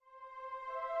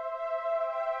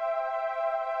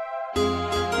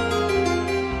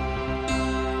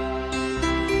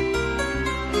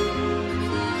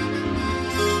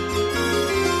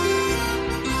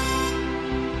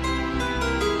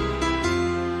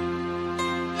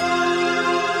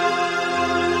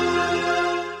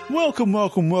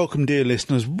Welcome, dear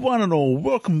listeners, one and all.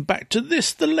 Welcome back to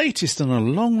this, the latest in a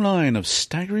long line of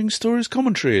Staggering Stories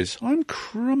commentaries. I'm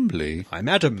Crumbly. I'm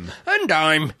Adam. And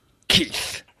I'm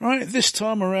Keith. Right, this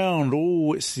time around,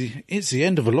 it's the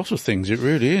end of a lot of things. It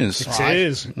really is. It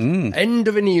is. End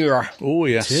of an era. Oh,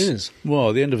 yes. It is.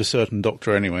 Well, the end of a certain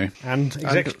Doctor, anyway. And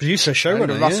executive producer, And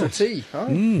showrunner. Russell yes. T. Oh.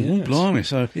 Blimey,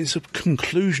 so it's a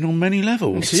conclusion on many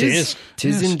levels. It is. It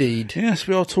is Yes. indeed. Yes,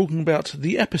 we are talking about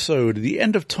the episode, The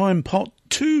End of Time Part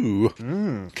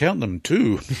 2. Count them,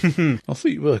 2. I thought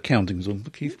you were counting some,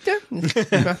 Keith. Yeah,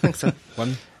 I think so.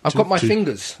 I've got my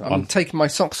fingers. I'm taking my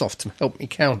socks off to help me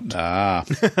count. I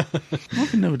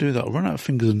can never do that. I'll run out of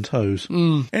fingers and toes.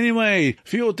 Anyway,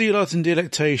 for your delight and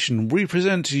delectation, we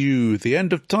present to you The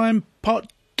End of Time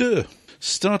Part 2.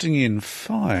 Starting in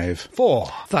 5,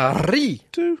 4, 3,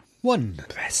 2, 1.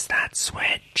 press that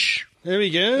switch. There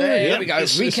we go. There we go.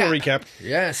 It's a recap.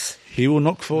 Yes. He will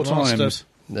knock 4 Master. times.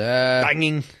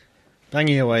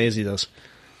 Banging away as he does.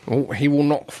 Oh, he will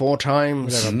knock 4 times.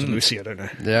 Whatever happened to Lucy, I don't know.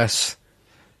 Yes.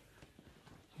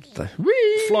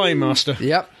 Flying Master.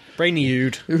 Yep. Brainy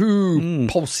Ood. Ooh,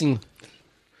 pulsing.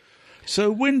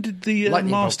 So when did the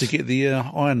Lightning Master bolts. get the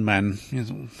Iron Man?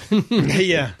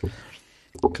 Yeah.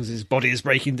 Because his body is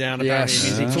breaking down.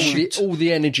 Yes. Apparently. It's all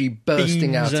the energy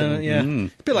bursting out of him. Yeah.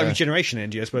 A bit like regeneration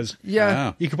energy, I suppose.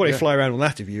 Yeah. You could probably fly around on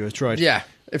that if you tried. Yeah.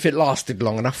 If it lasted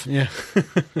long enough. Yeah.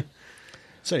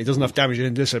 Certainly does enough damage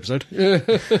in this episode. Get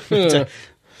on to that.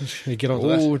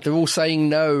 Oh, they're all saying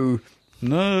no.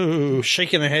 No.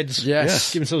 Shaking their heads.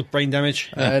 Yes. Giving themselves brain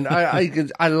damage. And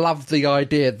I love the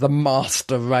idea, the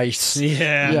master race.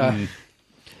 Yeah. Yeah.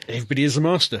 Everybody is the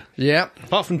master. Yeah.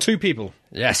 Apart from 2 people,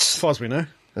 as Yes. far as we know.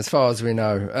 As far as we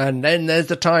know. And then there's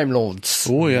the Time Lords.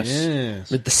 Oh, yes. Yes.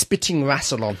 With the spitting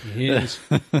Rassilon. Yes.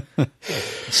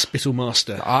 Spittle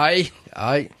Master. Aye.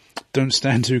 Don't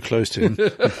stand too close to him.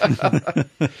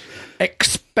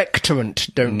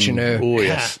 Expectorant, don't you know? Oh,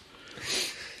 yes.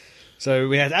 So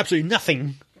we had absolutely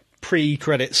nothing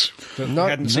pre-credits that No. we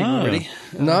hadn't seen No. already.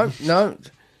 No.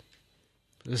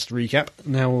 Just to recap.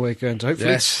 Now we're going to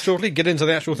hopefully Yes. shortly get into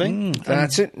the actual thing.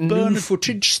 That's it. New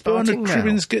footage starting Bernard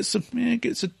now. Cribbins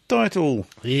gets a title.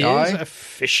 He Aye. is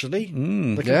officially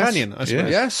the companion, I suppose.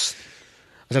 Yes.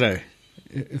 I don't know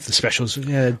if the specials.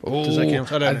 Yeah, does that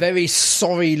count? I A don't know. very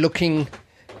sorry-looking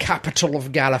capital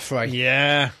of Gallifrey.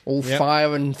 Yeah. All Yep.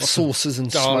 fire and saucers and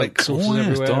Dalek smoke. saucers Oh, yes,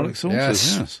 everywhere. Dalek saucers,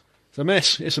 Yes. yes. It's a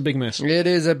mess. It's a big mess. It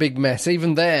is a big mess,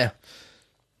 even there.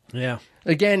 Yeah.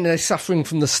 Again, they're suffering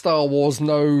from the Star Wars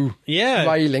no Yeah.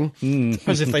 railing.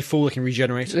 As if they fall, they can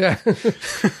regenerate. Yeah.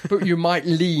 But you might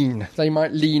lean. They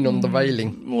might lean on the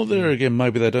railing. Well, there again,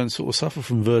 maybe they don't sort of suffer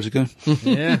from vertigo.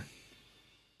 Yeah.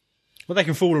 Well, they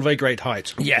can fall at a very great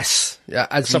height. Yes. Yeah,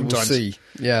 as Sometimes. you will see.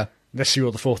 Yeah. Unless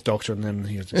you're the 4th Doctor, and then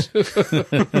you just...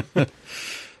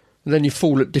 Then you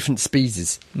fall at different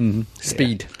speeds.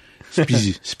 Speed.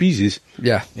 Species.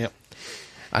 Yeah. Yep.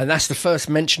 And that's the first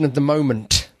mention of the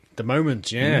moment. The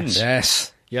moment, yes.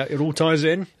 Yes. Yeah, it all ties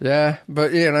in. Yeah.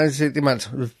 But, you know, it's the amount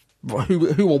of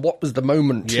who or what was the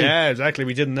moment. Yeah, exactly.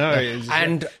 We didn't know. It was,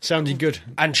 And- sounded good.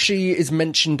 And she is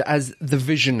mentioned as the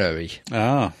visionary.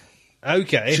 Ah.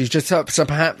 Okay. She's just up, so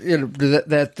perhaps, you know,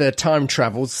 their time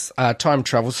travels,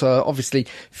 so obviously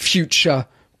future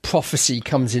prophecy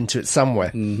comes into it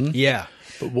somewhere. Yeah.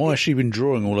 But why has she been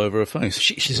drawing all over her face?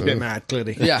 She's a bit mad,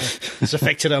 clearly. Yeah. It's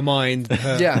affected her mind,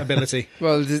 her Yeah. ability.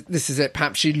 Well, this is it.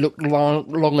 Perhaps she looked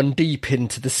long and deep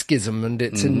into the schism, and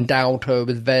it's endowed her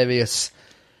with various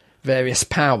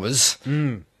powers.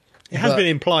 It has But- been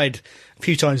implied a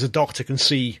few times the Doctor can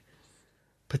see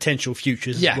potential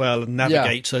futures Yeah. as well and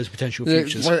navigate those potential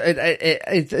futures. Well,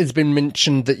 it's been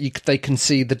mentioned that they can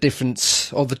see the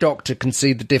difference, or the Doctor can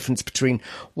see the difference between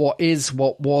what is,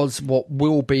 what was, what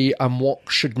will be, and what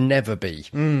should never be.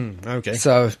 Okay.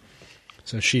 So,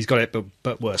 she's got it,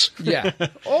 but worse. yeah.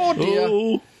 Oh, dear.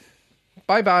 Oh,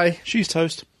 Bye-bye. she's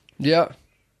toast. Yeah.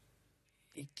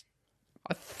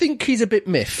 I think he's a bit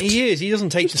miffed. He is. He doesn't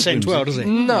take dissent well, does he?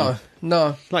 No.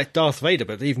 Like Darth Vader,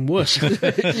 but even worse.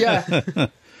 Yeah.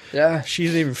 Yeah. She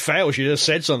didn't even fail. She just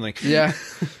said something. Yeah.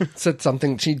 Said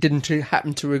something she didn't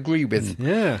happen to agree with.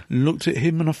 Yeah. Looked at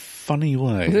him in a funny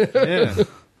way. Yeah.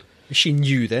 Is she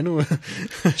new then, or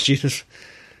she just?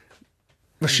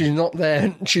 But she's not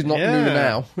there. She's not new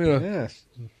now. Yeah. Yeah.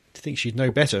 I think she'd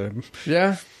know better.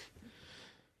 Yeah.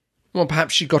 Well,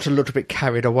 perhaps she got a little bit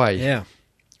carried away. Yeah.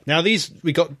 Now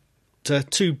we got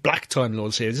 2 Black Time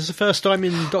Lords here. Is this the first time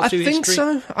in Doctor Who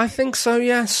history? I think so,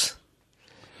 yes.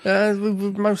 All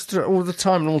the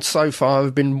Time Lords so far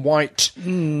have been white,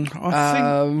 I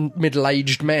think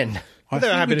middle-aged men. I there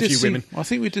think have we been a did few women. I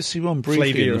think we did see one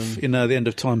briefly Flavia in the end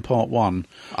of time part 1.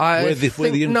 I the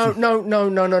think, no.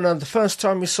 The first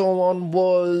time we saw one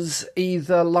was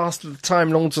either Last of the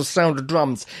Time Lords or Sound of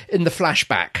Drums in the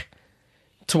flashback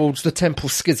towards the Temple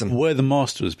Schism. Where the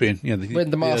master was being, When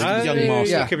the master- the young yeah,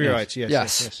 master. yeah, could be right. Yes.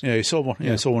 Yes. Yes. Yeah, you saw one.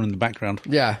 Yeah, I saw one in the background.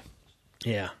 Yeah.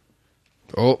 Yeah.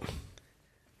 Oh.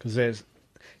 Because it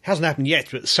hasn't happened yet,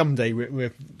 but someday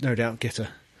we'll no doubt get a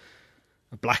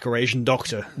black or Asian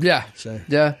doctor. Yeah. So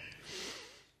Yeah.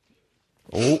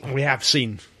 we have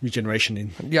seen regeneration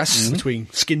in Yes. between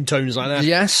skin tones like that.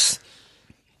 Yes.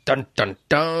 Dun dun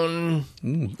dun.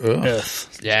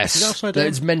 Earth. Yes. Is it upside down?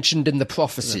 That's mentioned in the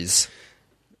prophecies.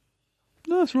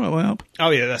 No, that's the right way up. Oh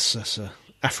yeah, that's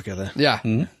Africa there. Yeah.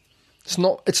 It's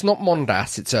not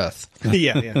Mondas, it's Earth.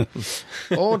 yeah, yeah,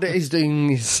 Or that he's doing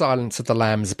his Silence of the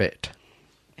Lambs bit.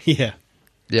 yeah.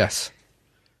 Yes.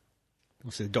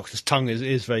 Obviously, the doctor's tongue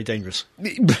is very dangerous.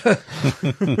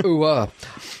 Ooh,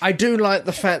 I do like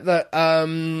the fact that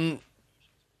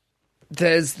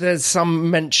there's some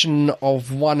mention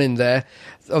of one in there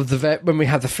of when we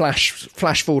had the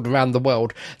flash forward around the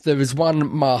world. There was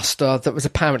one master that was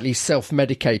apparently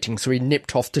self-medicating, so he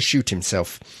nipped off to shoot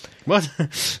himself. What?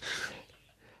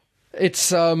 It's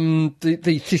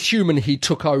the human he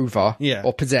took over Yeah.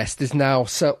 or possessed is now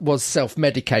was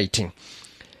self-medicating.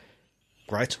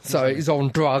 Right. So he's on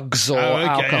drugs or Oh, okay,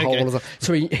 alcohol. okay. Or something.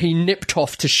 So he nipped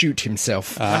off to shoot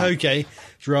himself. Okay.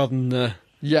 Rather than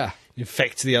Yeah.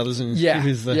 infect the others and Yeah,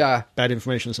 with yeah. bad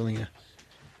information or something. Yeah.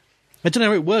 I don't know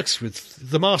how it works with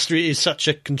the master. Is such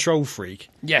a control freak.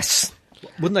 Yes.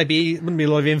 Wouldn't be a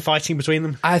lot of infighting between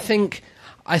them? I think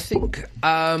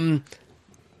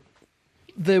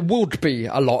there would be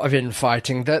a lot of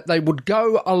infighting, that they would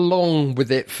go along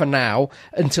with it for now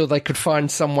until they could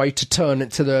find some way to turn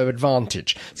it to their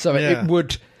advantage. So Yeah. it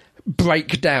would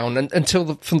break down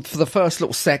until for the first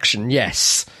little section,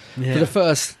 yes. Yeah. For the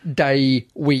first day,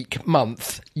 week,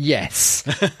 month, yes.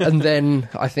 And then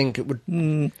I think it would...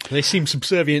 They seem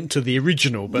subservient to the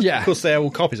original, but Yeah. of course they're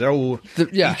all copies. They're all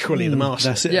yeah. equally the master.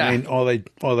 That's it. Yeah. I mean,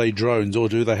 are they drones, or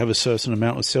do they have a certain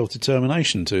amount of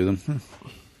self-determination to them?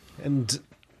 And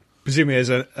presumably there's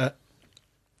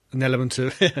an element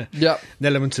of Yep. an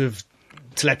element of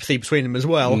telepathy between them as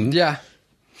well. Yeah.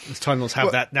 As Time Lords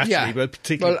have that naturally, but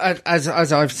particularly Well, as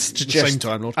I've suggested,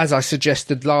 Time Lord. as I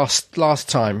suggested last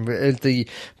time, the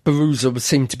Baruza would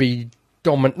seem to be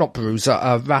not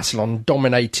Baruza, Rassilon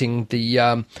dominating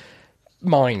the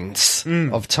minds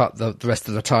of the rest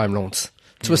of the Time Lords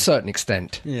to a certain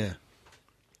extent. yeah.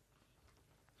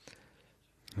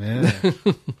 Yeah.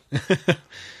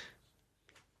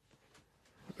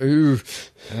 Ooh,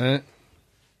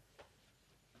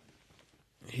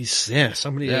 He's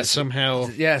somebody Yes. is somehow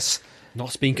yes,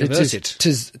 not being it is. converted.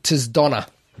 Tis Donna.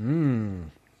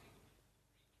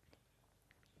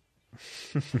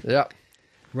 Yeah,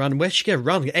 Run, where'd she go?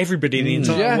 Run! Everybody in the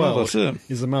entire Yeah. world That's it.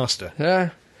 is the master.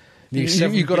 yeah.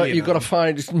 You got to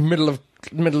find it middle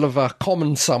of a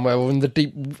common somewhere or in the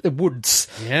deep woods.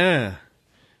 Yeah,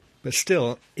 but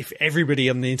still, if everybody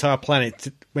on the entire planet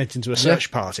went into a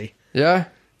search party, Yeah.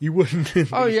 you wouldn't.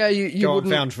 Oh yeah, you go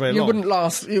wouldn't. unfound for very you long. wouldn't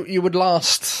last. You would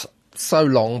last so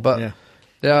long, but Yeah,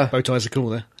 yeah, bow ties are cool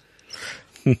there.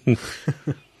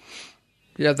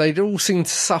 yeah. They all seem to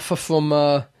suffer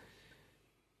from.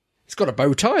 It's got a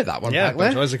bow tie, that one Yeah, back bow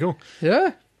there. ties are cool.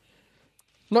 Yeah.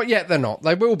 Not yet. They're not.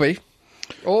 They will be.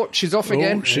 Oh, she's off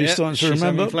again. She's starting to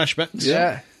remember. having flashbacks.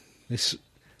 Yeah.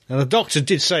 Now the doctor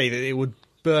did say that it would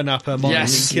burn up her mind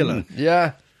Yes. and kill her,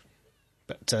 Yeah.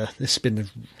 but this has been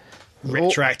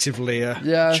retroactively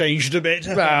Yeah. changed a bit.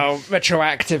 Well,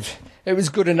 retroactive. It was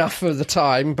good enough for the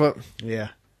time, but Yeah,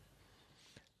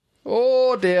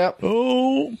 oh dear.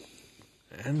 Oh,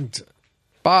 and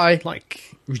Bye.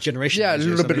 like regeneration. Yeah, a energy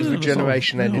or little bit of something, isn't it?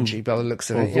 regeneration energy by the looks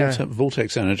of or it. Yeah.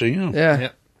 vortex energy. Yeah. Yeah. Yeah.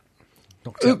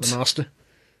 Knocked out Oops. the master.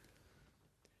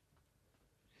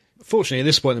 Fortunately, at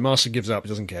this point, the master gives up. He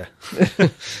doesn't care.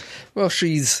 Well,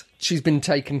 she's been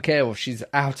taken care of. She's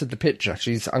out of the picture.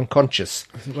 She's unconscious.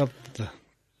 Well, the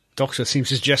doctor seems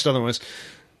to suggest otherwise.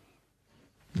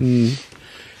 Well, you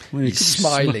could be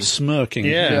smiling. smirking.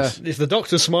 Yeah. Yeah. If the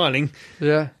doctor's smiling,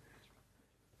 Yeah.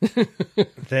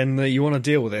 then you want to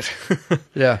deal with it.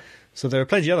 Yeah. So there are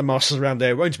plenty of other masters around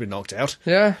there who won't have been knocked out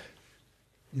Yeah.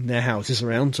 in their houses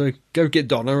around. So go get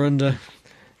Donna and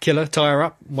kill her, tie her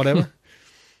up, whatever.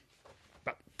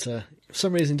 But for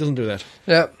some reason, he doesn't do that.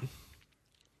 Yeah.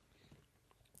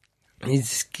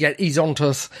 He's onto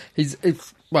us.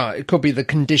 Well, it could be the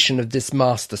condition of this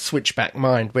master switchback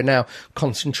mind. We're now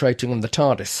concentrating on the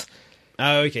TARDIS.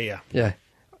 Oh, okay, yeah.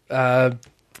 Yeah.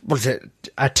 what is it?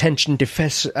 Attention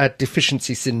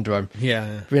deficiency syndrome.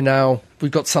 Yeah.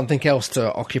 We've got something else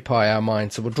to occupy our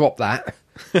mind, so we'll drop that.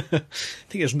 I think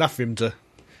it's enough for him to...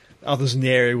 Others in the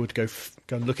area would go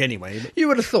and look anyway. But... You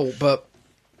would have thought, but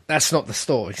that's not the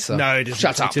story, so... No, it isn't.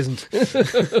 Shut up. It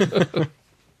isn't.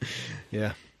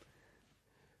 Yeah.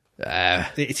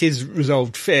 It is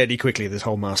resolved fairly quickly, this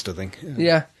whole master thing.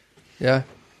 Yeah.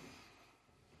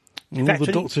 All fact,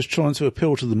 the Doctor's trying to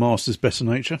appeal to the Master's better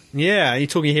nature. Yeah, you're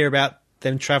talking here about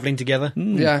them travelling together.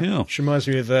 Yeah. Which reminds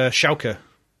me of Schalke,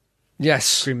 Yes.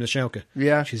 Scream of the Schalke.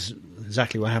 Yeah. Which is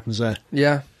exactly what happens there.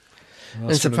 Yeah.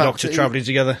 Us and the Doctor travelling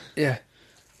together. Yeah.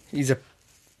 He's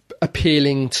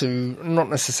appealing to not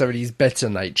necessarily his better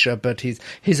nature, but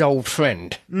his old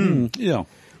friend. Yeah.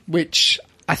 Which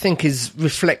I think is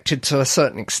reflected to a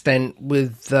certain extent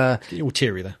with... All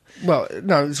teary there. well,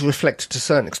 no, it's reflected to a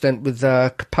certain extent with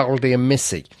Capaldi and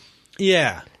Missy.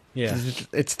 Yeah.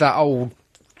 It's the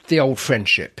old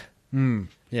friendship.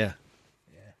 Yeah.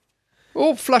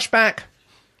 Oh, flashback.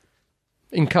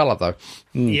 In colour, though.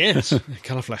 Yes.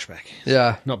 Colour flashback.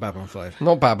 Yeah. Not Babylon 5.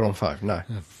 Not Babylon 5, no.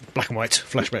 Black and white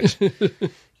flashbacks.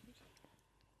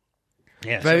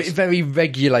 Yeah. Very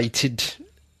regulated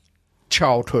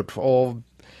childhood or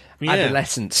Yeah.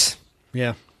 adolescence.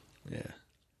 Yeah.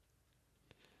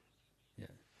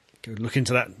 Go look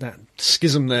into that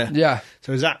schism there. Yeah.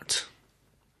 So is that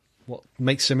what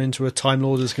makes him into a Time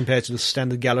Lord as compared to the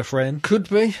standard Gallifreyan? Could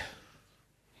be.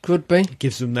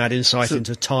 Gives them that insight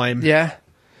into time. Yeah.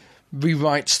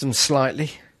 Rewrites them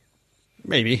slightly.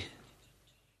 Maybe.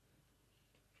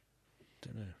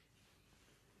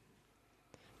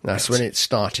 That's when it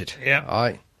started. Yeah.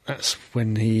 Aye. That's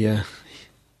when he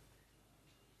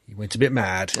went a bit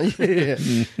mad.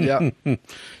 Yeah.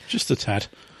 Just a tad.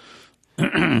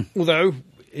 Although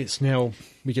it's now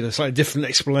we get a slightly different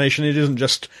explanation. It isn't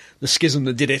just the schism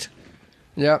that did it.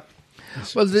 Yeah.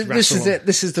 Well, this is Rassilon. it.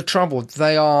 This is the trouble.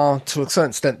 They are, to a certain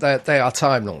extent, they are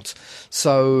Time Lords.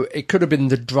 So it could have been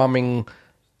the drumming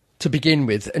to begin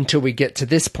with until we get to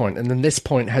this point, and then this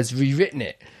point has rewritten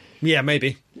it. Yeah,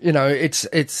 maybe. You know, it's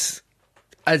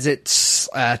as its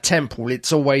temple.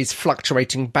 It's always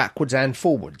fluctuating backwards and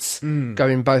forwards,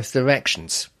 going both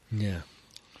directions. Yeah.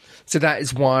 So that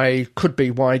is could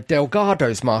be why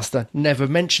Delgado's master never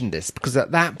mentioned this, because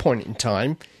at that point in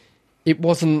time, it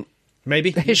wasn't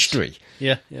Maybe. history.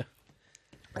 Yeah.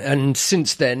 And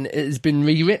since then, it has been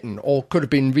rewritten, or could have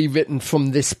been rewritten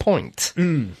from this point.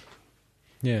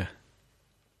 Yeah.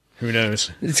 Who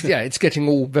knows? It's getting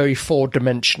all very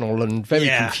four-dimensional and very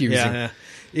confusing. Yeah.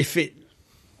 If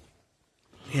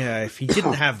he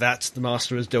didn't have that, the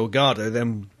master as Delgado,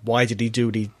 then why did he do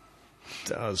what he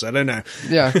does? I don't know.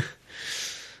 Yeah.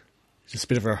 Just a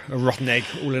bit of a rotten egg,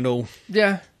 all in all.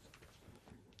 Yeah.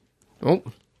 Oh.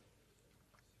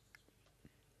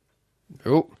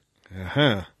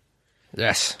 Uh-huh.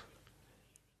 Yes.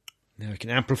 Now we can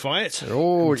amplify it.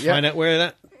 Oh, and find out where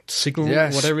that signal,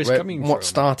 Yes. whatever is coming from. What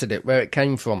started it, where it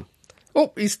came from.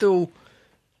 Oh, he's still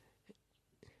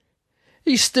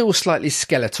slightly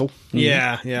skeletal.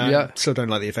 Yeah. Yeah. I still don't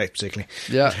like the effect particularly.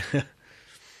 Yeah. I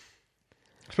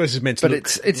suppose it's meant to But look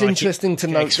it's like interesting to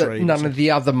note that X-ray, none so- of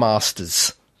the other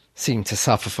masters seem to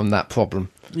suffer from that problem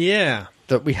Yeah.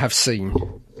 that we have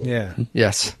seen. Yeah.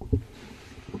 Yes.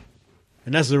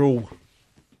 And as they're all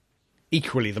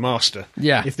equally the master,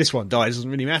 Yeah. if this one dies, it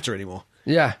doesn't really matter anymore.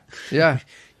 Yeah. Yeah.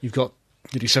 You've got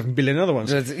nearly 7 billion other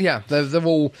ones. Yeah. They're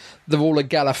all a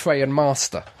Gallifreyan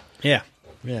master Yeah.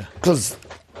 because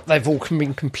they've all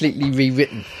been completely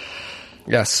rewritten.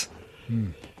 Yes.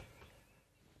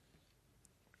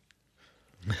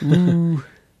 Ooh.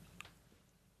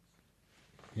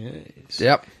 Yes.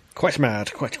 Yep. Quite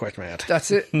mad. Quite mad.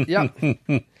 That's it. Yep.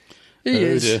 He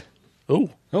is. Dear. Oh,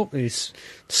 Oh, he's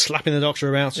slapping the Doctor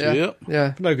about. Yeah. Yep.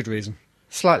 Yeah. For no good reason.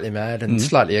 Slightly mad and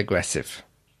slightly aggressive.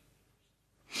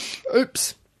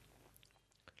 Oops.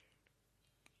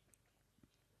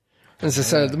 As I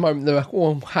said, at the moment they're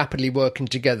all happily working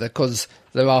together because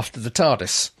they're after the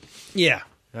TARDIS. Yeah.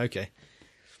 Okay.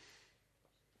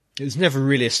 It was never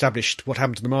really established what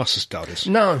happened to the Master's TARDIS.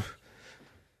 No.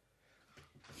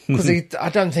 Because I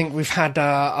don't think we've had...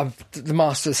 the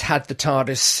Masters had the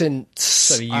TARDIS since...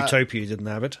 So Utopia didn't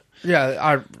have it.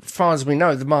 Yeah, as far as we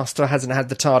know, the Master hasn't had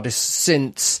the TARDIS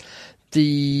since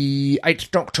the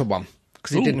Eighth Doctor one.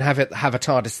 Because he didn't have a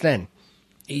TARDIS then.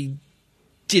 He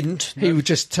didn't. He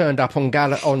just turned up on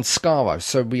Skaro,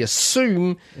 so we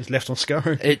assume It was left on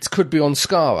Skaro. it could be on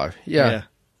Skaro. Yeah.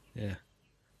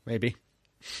 Maybe.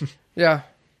 Yeah.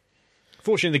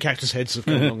 Fortunately, the Cactus Heads have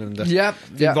come along and Yeah.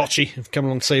 Voci have come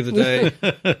along to save the day.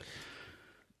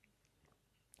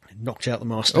 Knocked out the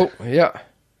Master. Oh, yeah.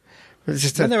 It's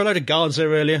just And there were a load of guards there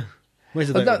earlier. Where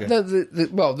did they all go?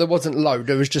 well, there wasn't a load.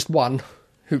 There was just one,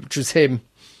 which was him.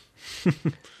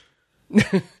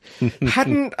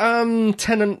 Hadn't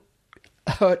Tennant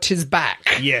hurt his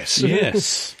back? Yes.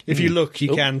 Yes. If you look,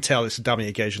 you can tell it's a dummy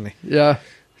occasionally, Yeah.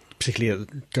 particularly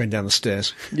going down the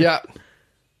stairs. Yeah.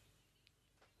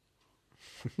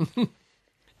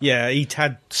 Yeah, he'd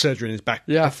had surgery in his back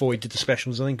Yeah. before he did the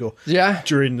specials, I think, or Yeah.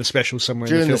 during the specials somewhere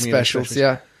During in the the filming of specials,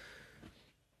 yeah.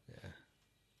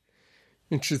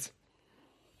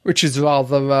 Which is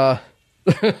rather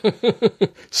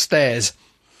stairs.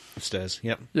 Stairs,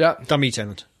 yep. Yeah. Dummy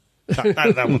Tenant.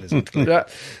 That one isn't. Clearly. Yeah.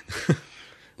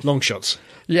 Long shots.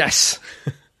 Yes.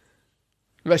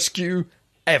 Rescue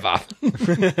ever.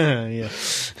 Yeah.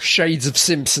 Shades of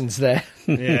Simpsons there.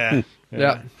 Yeah.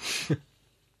 Yeah.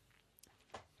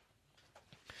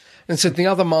 And so the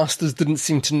other masters didn't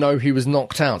seem to know he was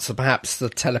knocked out, so perhaps the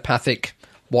telepathic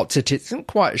what's it isn't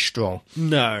quite as strong.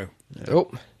 No. Oh.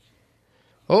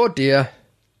 Oh dear.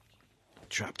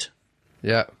 Trapped.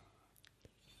 Yeah.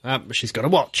 But she's got a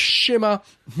watch. Shimmer.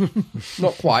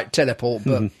 Not quite teleport,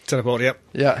 but Teleport, yep.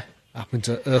 yeah. Up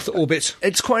into Earth orbit.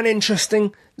 It's quite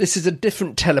interesting. This is a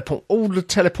different teleport. All the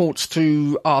teleports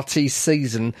through RT's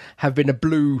season have been a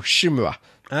blue shimmerer.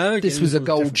 Okay, This was a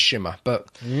gold different. shimmer, but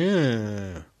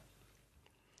Yeah.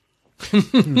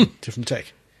 Different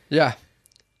tech. yeah.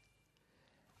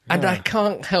 And I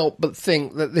can't help but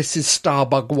think that this is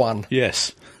Starbug 1.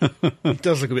 Yes. It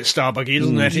does look a bit Starbuggy,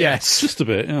 doesn't it? Yes. Just a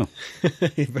bit, yeah.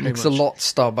 Very Looks much. a lot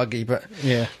Starbuggy, but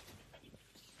Yeah.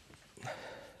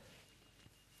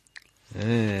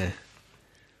 Yeah.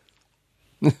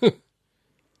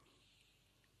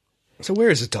 So where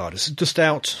is the TARDIS? Just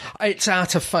out. it's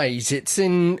out of phase. It's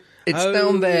down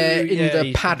Oh, there in yeah, the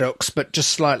you- paddocks, but just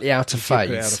slightly out of Put it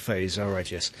phase. out of phase. All right,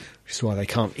 yes. Which is why they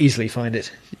can't easily find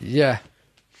it. Yeah.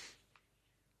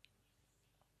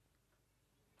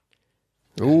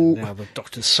 Ooh. Now the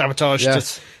Doctor's sabotaged.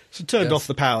 Yes. So turned Yes. off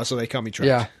the power so they can't be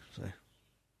tracked.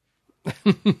 Yeah.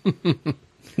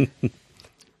 So.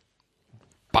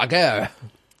 Bugger.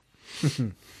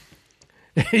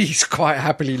 He's quite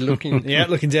happily looking Yeah,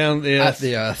 looking down the at Earth.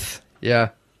 the Earth. Yeah.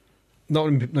 Not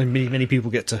many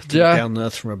people get to look Yeah. down the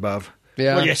Earth from above.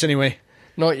 Yeah. Well, yes, anyway.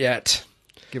 Not yet.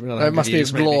 Give it another It must 100 be a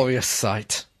years, maybe. glorious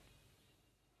sight.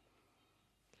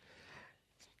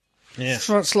 Yeah. It's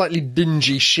a slightly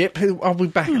dingy ship. Are we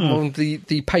back on the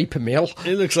paper mill?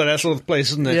 It looks like that sort of place,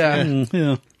 doesn't it? Yeah.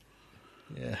 Yeah.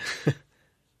 Yeah.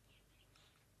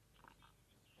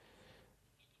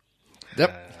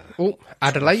 Yep. Oh,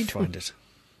 Adelaide. Find it.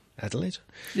 Adelaide?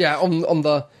 Yeah, on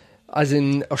the, as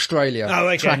in Australia. Oh,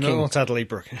 okay. Tracking. No, not Adelaide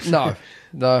Brook. No.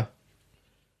 No.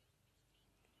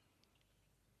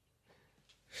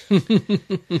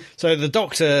 So the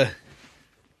Doctor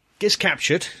gets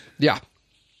captured, Yeah.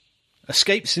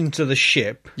 escapes into the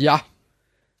ship, Yeah.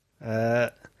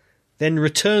 then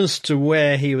returns to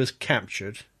where he was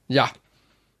captured, Yeah.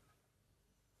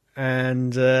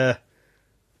 and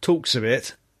talks a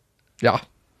bit, Yeah.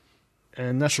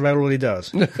 and that's about all he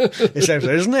does. This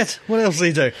episode, isn't it? What else does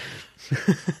he do?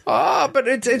 But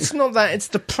it's not that. It's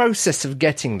the process of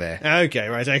getting there. Okay,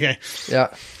 right, okay.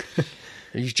 Yeah.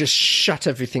 You just shut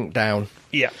everything down.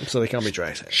 Yeah, so they can't be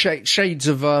tracked. Shades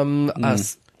of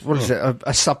what is it?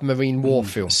 A submarine war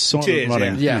film. Silent It is,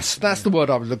 running. yeah. Yes, that's the word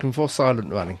I was looking for.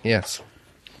 Silent running. Yes.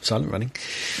 Silent running.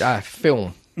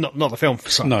 Film. Not the film for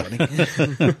silent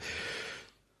running.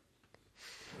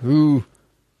 Ooh.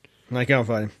 They can't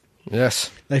find him.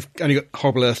 Yes. They've only got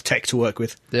Horrible Earth tech to work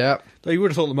with. Yeah. Though you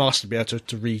would have thought the Master would be able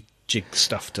to rejig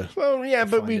stuff to... Well, yeah,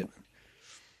 but find it.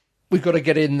 we've got to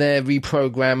get in there,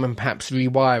 reprogram, and perhaps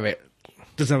rewire it.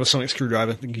 Doesn't have a sonic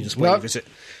screwdriver. I think you can just No. wave at it.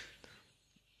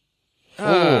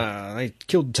 Ah, they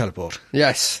killed the teleport.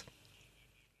 Yes.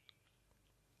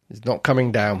 It's not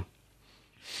coming down.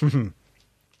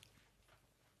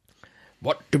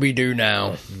 What do we do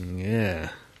now? Yeah.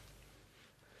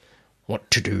 What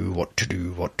to do, what to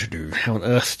do, what to do. How on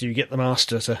earth do you get the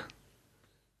Master to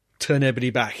turn everybody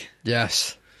back?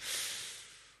 Yes.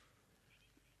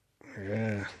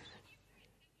 Yeah.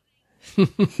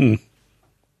 Looks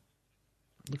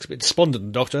a bit despondent,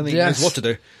 the Doctor. I think Yes. he knows what to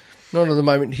do. Not at the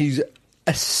moment. He's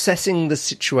assessing the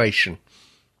situation.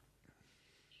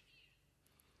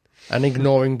 And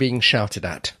ignoring being shouted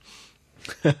at.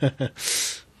 Got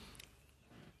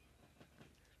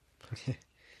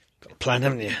a plan,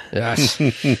 haven't you? Yes.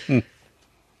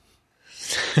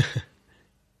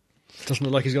 Doesn't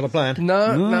look like he's got a plan.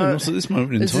 No, No, no. not at this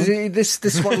moment in time.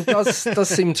 This one does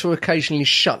seem to occasionally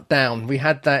shut down. We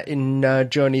had that in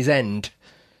Journey's End,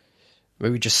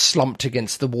 where we just slumped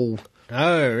against the wall.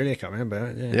 Oh, really? I can't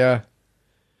remember. Yeah.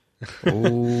 Yeah.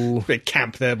 Oh, Bit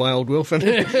camp there by old Wilf. I'll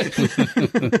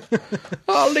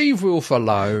leave Wilf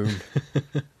alone.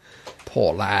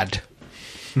 Poor lad.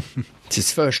 It's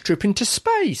his first trip into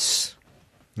space.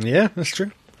 Yeah, that's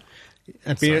true.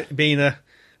 And being a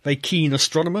very keen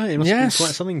astronomer, it must be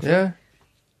quite something for him.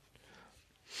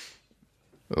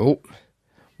 Oh,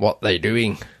 what they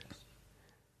doing?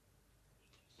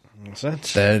 What's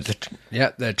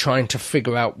that? They're trying to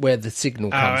figure out where the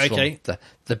signal comes okay. from.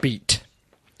 The beat.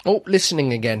 Oh,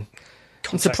 listening again.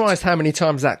 I'm surprised how many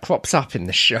times that crops up in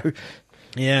this show.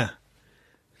 Yeah.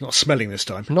 Not smelling this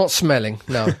time. Not smelling,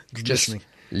 no. Just Listening.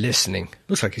 listening.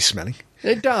 Looks like he's smelling.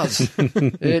 It does.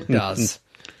 It does.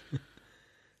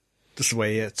 Just the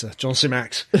way it's John Sim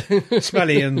acts.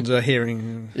 Smelly and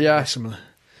hearing Yeah. similar.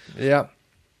 Yeah.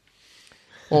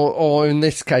 Or in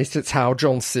this case, it's how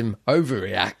John Sim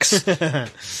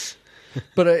overreacts.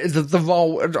 But the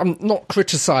role, I'm not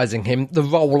criticising him, the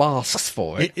role asks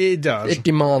for it. It does. It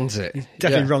demands it.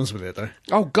 Definitely Yeah. runs with it, though.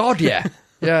 Oh, God, yeah.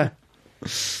 Yeah.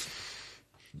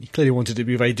 He clearly wanted to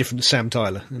be a very different Sam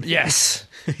Tyler. Yes.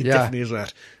 He Yeah. definitely is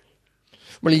that.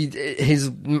 Well,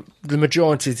 the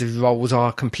majority of his roles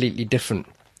are completely different.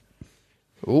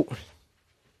 Oh.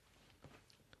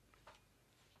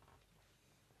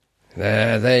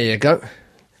 There you go.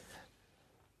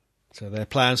 So their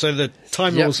plan. So the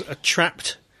Time Yep. Lords are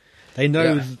trapped. They know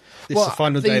Yeah. this is the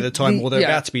final day of the Time War. They're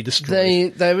about to be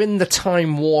destroyed. They're in the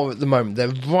Time War at the moment. They're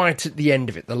right at the end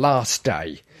of it, the last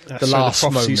day. That's the so last the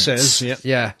prophecy moments. says, yep.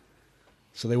 Yeah.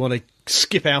 So they want to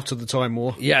skip out of the Time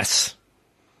War, Yes.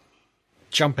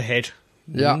 jump ahead,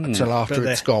 Yeah, until after But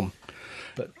it's gone.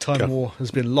 but Time War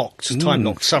has been locked, time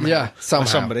locked somehow. Yeah, somehow.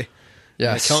 By somebody.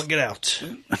 Yes. They can't get out.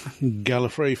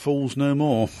 Gallifrey falls no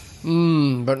more.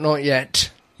 But not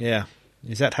yet. Yeah.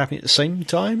 Is that happening at the same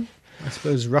time? I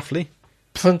suppose roughly.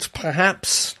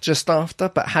 Perhaps just after,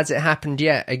 but has it happened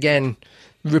yet? Again,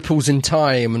 ripples in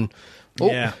time and...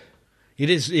 Oh, Yeah. It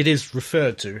is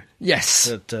referred to yes.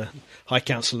 that High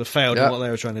Council have failed Yeah. in what they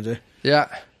were trying to do.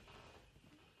 Yeah.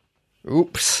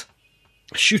 Oops.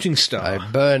 A shooting star. A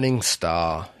burning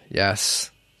star.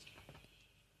 Yes.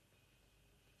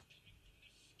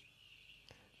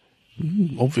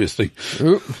 Obviously.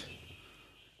 Oop.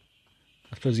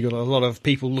 I suppose you've got a lot of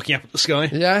people looking up at the sky.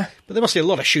 Yeah. But there must be a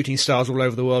lot of shooting stars all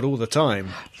over the world all the time.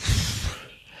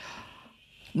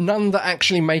 None that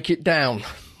actually make it down.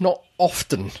 Not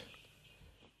often.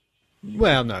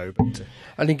 Well, no, but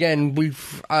And again,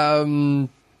 we've... most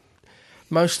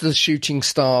of the shooting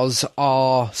stars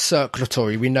are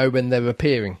circulatory. We know when they're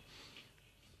appearing.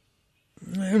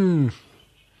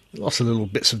 lots of little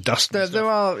bits of dust. and There stuff.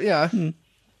 are, yeah.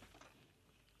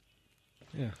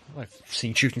 Yeah, I've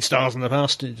seen shooting stars in the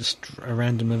past. It's just a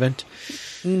random event.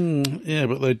 Yeah,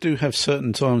 but they do have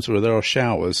certain times where there are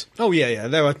showers. Oh yeah.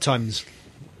 There are times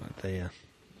like the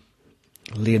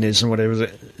Leonids and whatever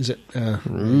is it?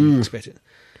 Expect it.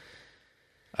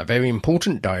 A very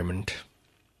important diamond.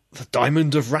 The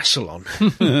Diamond of Rassilon.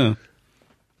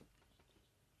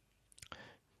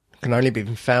 Can only be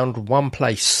found one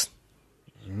place.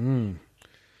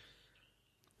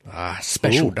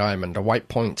 Special Ooh. diamond, a white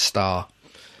point star.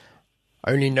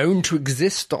 Only known to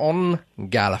exist on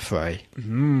Gallifrey.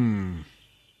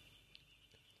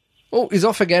 Oh, he's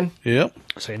off again. Yep.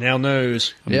 So he now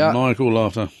knows. Yeah. Maniacal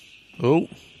laughter. Oh,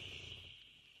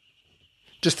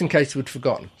 Just in case we'd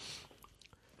forgotten.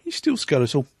 he's still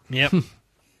skeletal. Yep. So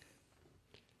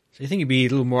you think he'd be a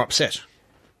little more upset?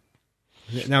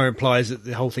 It now implies that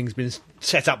the whole thing's been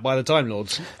set up by the Time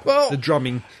Lords. Well, The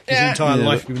drumming, his yeah. entire Yeah,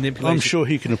 life but been manipulated. I'm sure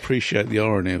he can appreciate the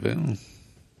irony of it.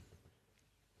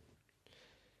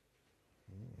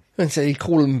 and so you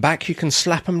call him back, you can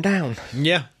slap him down.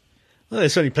 Yeah. Well,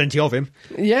 there's certainly plenty of him.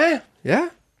 Yeah.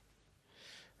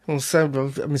 Also,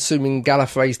 I'm assuming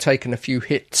Gallifrey's taken a few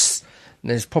hits. And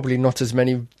there's probably not as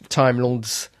many Time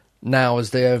Lords now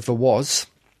as there ever was.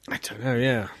 I don't know,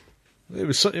 yeah. It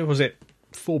was it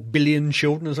 4 billion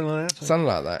children or something like that? Something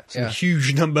like that. It's a Yeah.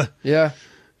 huge number. Yeah.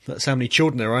 That's how many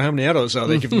children there are. How many adults are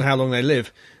there, given how long they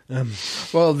live?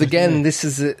 Well, again, this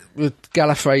is it with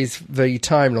Gallifrey's the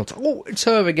Time Lords. Oh, it's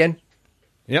her again.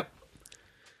 Yep.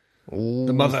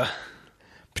 The mother.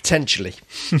 Potentially.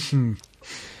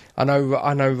 I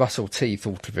know Russell T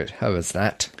thought of it, her as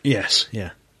that. Yes,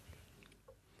 yeah.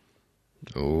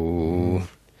 Oh.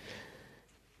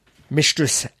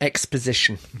 Mistress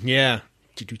Exposition. Yeah.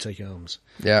 Did you take arms?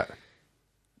 Yeah.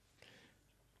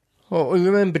 Oh, he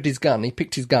remembered his gun. He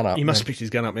picked his gun up. He must have picked his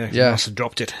gun up, yeah. He Yeah. must have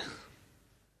dropped it.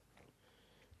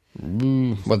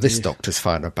 Well, this Doctor's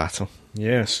final battle.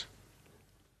 Yes.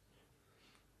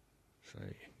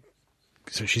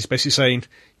 So she's basically saying,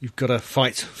 you've got to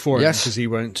fight for him Yes. because he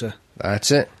won't...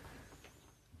 That's it.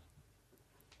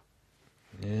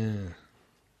 Yeah.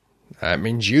 That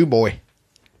means you, boy.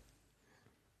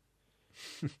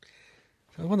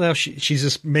 I wonder how she's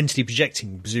just mentally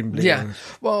projecting, presumably. Yeah.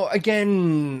 Well,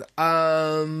 again,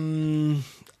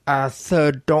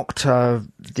 Third Doctor,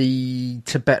 the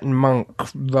Tibetan monk,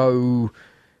 Ro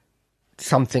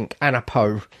something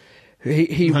Anapo.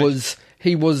 He Right.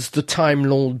 was the Time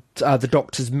Lord, the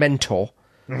Doctor's mentor,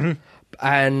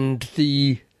 and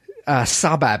the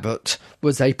sub abbot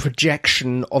was a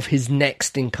projection of his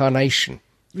next incarnation.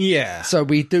 Yeah. So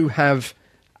we do have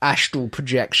astral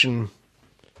projection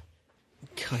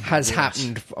Kind of has worse.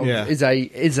 happened. Yeah.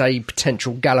 Is a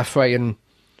potential Gallifreyan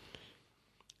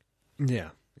Yeah.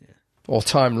 or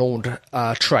Time Lord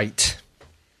trait.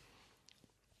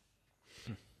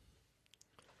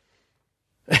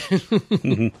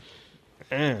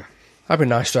 Yeah. That'd be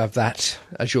nice to have that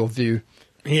as your view.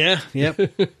 Yeah. Yep.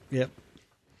 Yep.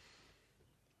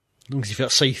 As long as you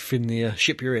felt safe in the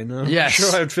ship you're in. I'm Yes.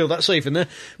 sure I would feel that safe in there.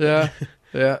 Yeah,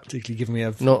 yeah. Particularly given we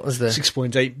have Not as the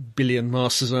 6.8 billion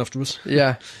masters afterwards.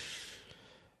 yeah,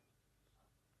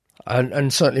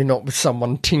 and certainly not with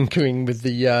someone tinkering with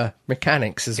the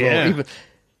mechanics as well. Yeah.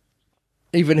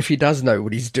 Even if he does know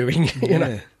what he's doing, you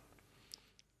know.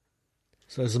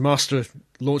 So there's the Master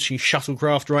launching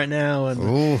shuttlecraft right now and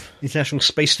Ooh. the International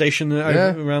Space Station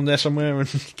Yeah. around there somewhere, and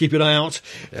keep an eye out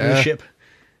for the Yeah. ship.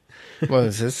 Well,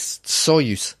 this is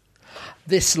Soyuz.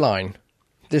 This line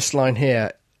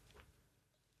here,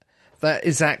 that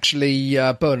is actually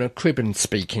Bernard Cribbin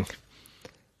speaking.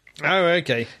 Oh,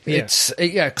 okay. Yeah. It's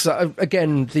because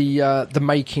again the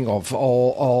making of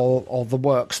or the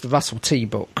works, the Russell T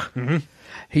book. Mm-hmm.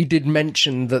 He did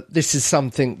mention that this is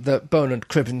something that Bernard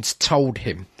Cribbins told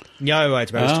him. Yeah, right,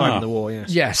 about his time in the war, yes.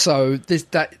 Yeah, so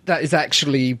that is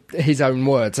actually his own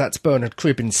words. That's Bernard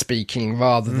Cribbins speaking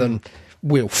rather than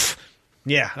Wilf.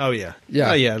 Yeah, oh yeah.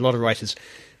 Yeah. Oh yeah, a lot of writers,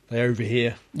 they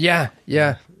overhear Yeah,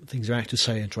 yeah, things their actors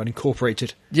say and try and incorporate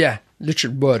it. yeah.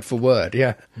 Literally word for word.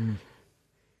 Yeah.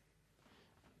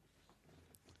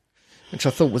 Which I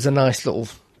thought was a nice little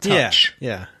touch.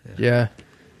 Yeah. Yeah.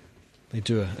 They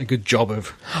do a good job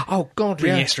of Oh God.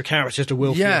 bringing Yeah. extra characters to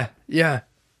Wilf. Yeah. Yeah.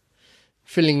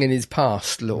 Filling in his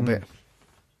past a little bit.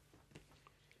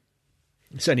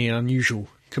 It's only an unusual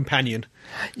companion.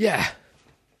 Yeah.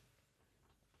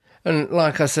 And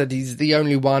like I said, he's the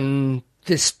only one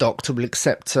this Doctor will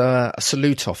accept a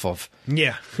salute off of.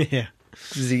 Yeah, yeah.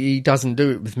 'Cause he doesn't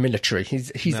do it with military.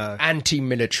 He's No.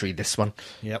 anti-military, this one.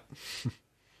 Yep.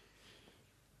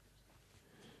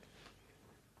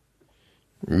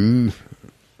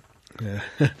 Yeah.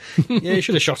 Yeah, you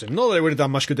should have shot him. Not that it would have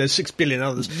done much good. There's 6 billion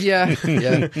others. Yeah,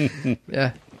 yeah,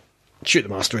 yeah. Shoot the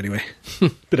Master anyway.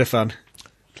 Bit of fun.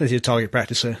 Plenty of target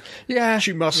practice there. Yeah.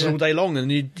 Shoot Masters all day long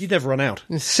and you'd never run out.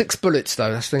 6 bullets,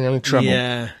 though. That's the only trouble.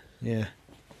 Yeah, yeah.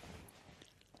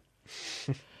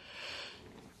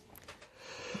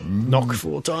 Knock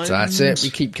 4 times. So that's it. We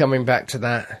keep coming back to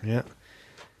that. Yeah.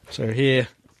 So here,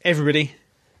 everybody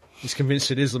is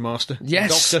convinced it is the Master.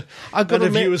 Yes. The Doctor I've got and to the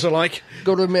admit- viewers alike.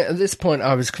 Got to admit, at this point,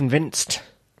 I was convinced.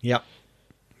 Yep.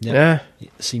 Yeah.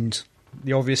 It seemed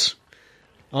the obvious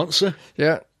answer.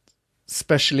 Yeah.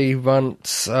 Especially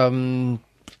once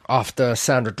after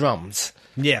Sound of Drums.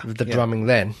 Yeah. With the yeah. drumming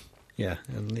then. Yeah.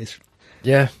 And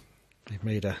Yeah. they've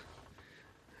made a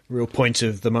real point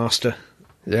of the Master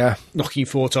Yeah. knocking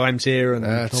 4 times here and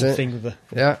That's the whole it. thing with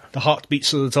Yeah. the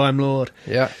heartbeats of the Time Lord.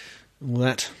 Yeah. All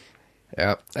that.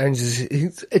 Yeah. And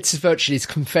it's virtually his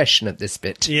confession at this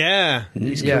bit. Yeah.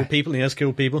 He's Yeah. killed people. He has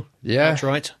killed people. Yeah. That's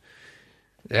right.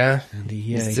 Yeah. And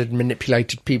He said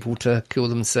manipulated people to kill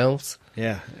themselves.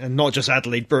 yeah. And not just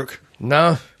Adelaide Brooke,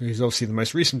 No. who's obviously the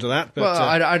most recent of that. But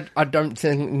Well, I don't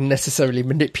think necessarily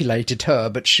manipulated her,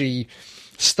 but she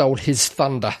stole his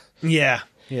thunder. yeah.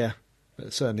 Yeah.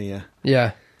 But certainly,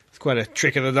 Yeah. it's quite a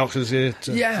trick of the Doctor's here.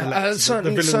 To Yeah, elect the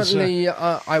certainly, villains,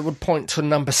 I would point to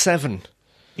number 7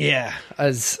 yeah.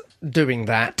 as doing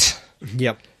that.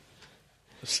 Yep.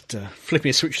 Just flipping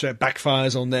a switch so it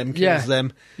backfires on them, kills Yeah.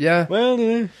 them. Yeah. Well,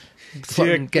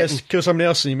 Getting- kill somebody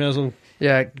else and you may as well.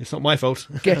 Yeah, It's not my fault.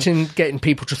 getting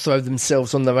people to throw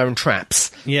themselves on their own traps.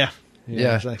 Yeah.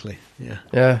 Yeah. Exactly. Yeah.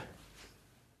 Yeah.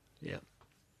 Yeah.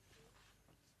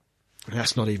 And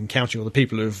that's not even counting all the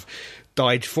people who've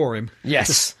died for him.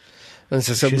 Yes. And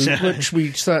so which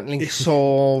we certainly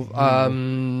saw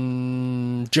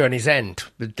Journey's End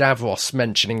with Davros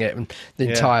mentioning it and the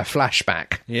Yeah. entire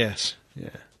flashback. Yes. Yeah.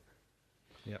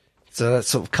 Yep. So that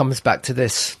sort of comes back to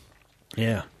this.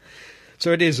 Yeah.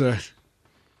 So it is I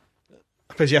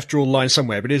suppose you have to draw the line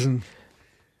somewhere, but it isn't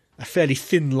a fairly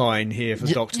thin line here for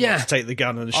the Doctor yeah. not to take the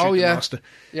gun and shoot Oh, the yeah. Master,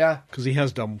 Yeah. because he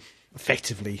has done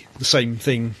effectively the same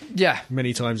thing Yeah.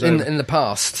 many times over. In the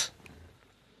past.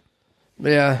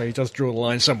 Yeah. But he does draw the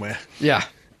line somewhere, Yeah.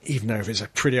 even though it's a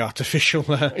pretty artificial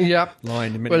Yeah.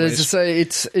 line in many Well, ways. as I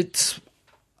say,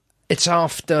 it's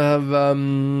after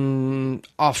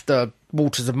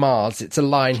Waters of Mars. It's a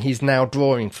line he's now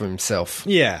drawing for himself.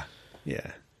 Yeah.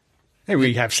 Hey,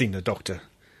 we have seen the Doctor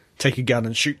take a gun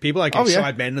and shoot people, like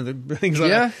sidemen and things like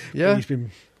that. Yeah. He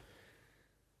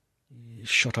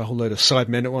shot a whole load of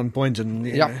sidemen at one point, and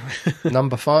Yep.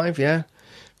 Number 5, yeah.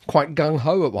 Quite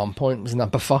gung-ho at one point was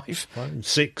number 5. 5 and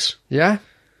 6 Yeah.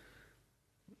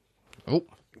 Oh,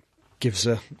 gives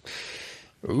the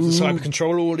cyber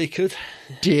controller all he could.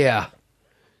 dear.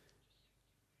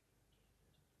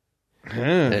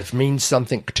 Ah. It means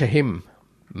something to him.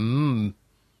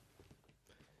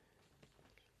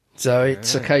 So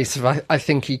it's a case of, I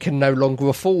think he can no longer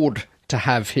afford to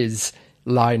have his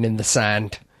line in the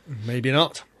sand. Maybe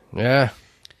not. Yeah.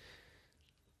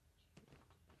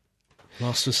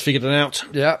 Master's figured it out.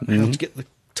 Yeah. How to get the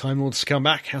Time Lords to come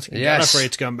back, how to get Yes. Gallifrey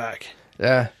to come back.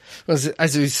 Yeah.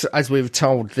 As we were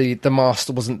told, the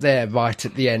Master wasn't there right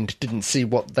at the end, didn't see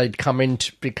what they'd come in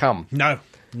to become. No.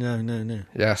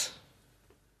 Yes.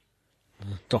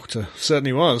 Doctor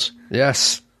certainly was,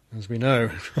 Yes. as we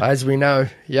know. As we know.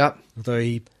 Yeah. Although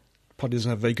he probably doesn't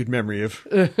have a very good memory of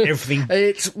everything.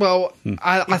 It's, well,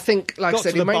 I think, like I Got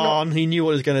said, to the he may not... barn, he knew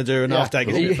what he was going to do, and after that,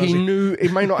 he knew he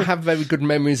may not have very good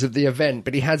memories of the event,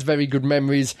 but he has very good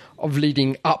memories of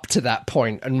leading up to that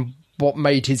point and what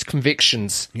made his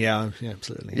convictions. Yeah,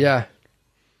 absolutely. Yeah.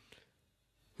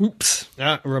 Oops.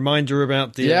 A reminder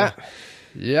about the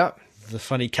Yeah. the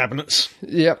funny cabinets,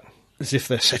 Yep. as if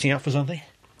they're setting up for something.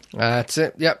 That's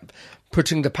it. Yep.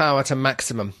 Putting the power to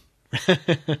maximum.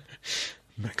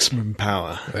 Maximum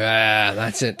power. Yeah,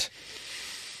 that's it.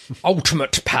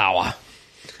 Ultimate power.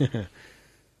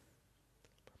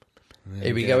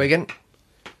 Here we go again.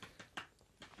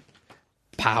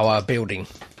 Power building.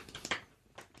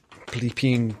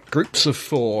 Bleeping groups of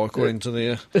 4, according to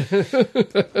the...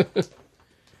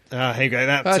 here you go.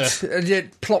 That's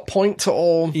plot point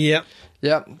or... Yep.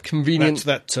 Yep, convenient.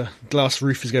 That glass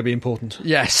roof is going to be important.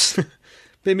 Yes.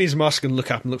 But it means Master can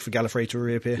look up and look for Gallifrey to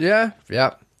reappear. Yeah,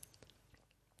 yeah.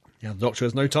 Yeah, the Doctor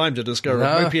has no time to just go No.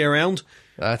 mopey around.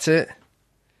 That's it.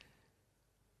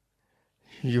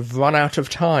 You've run out of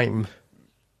time.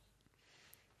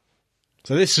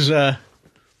 So this is a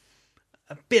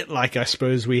bit like, I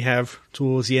suppose, we have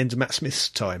towards the end of Matt Smith's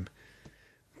time.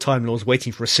 Time Lords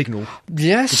waiting for a signal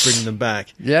Yes. to bring them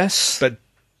back. Yes. But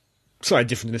slightly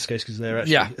different in this case because they're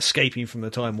actually escaping from the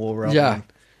Time War rather than...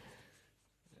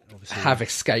 Have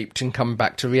escaped and come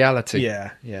back to reality.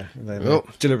 Yeah. They're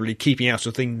deliberately keeping out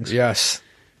of things Yes.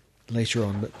 later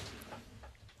on. But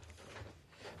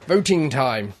Voting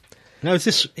time. no,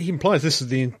 he implies this is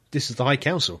the High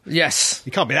Council. Yes.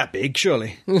 It can't be that big,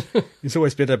 surely. It's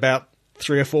always been about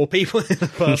 3 or 4 people in the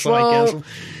past High Well, Council.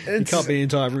 It can't be the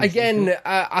entire room. Again,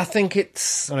 I think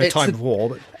it's... I know time of war,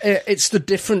 but... It's the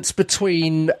difference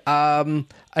between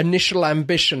initial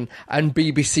ambition and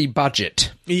BBC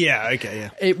budget. Yeah, okay, yeah.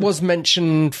 It was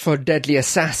mentioned for Deadly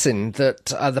Assassin that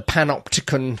the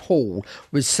Panopticon Hall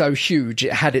was so huge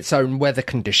it had its own weather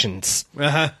conditions.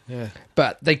 Yeah.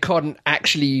 But they couldn't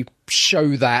actually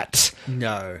show that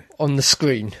No. on the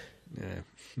screen.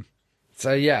 Yeah.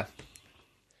 So, yeah.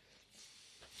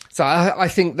 So I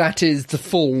think that is the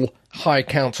full High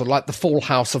Council, like the full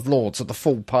House of Lords or the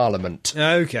full Parliament.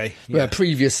 Okay. Yeah. Where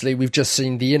previously we've just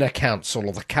seen the Inner Council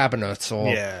or the Cabinet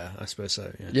or... Yeah, I suppose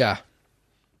so, yeah. Yeah.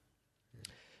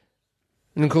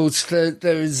 And of course,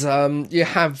 there's you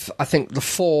have, I think, the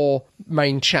 4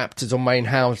 main chapters or main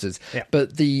houses, Yeah.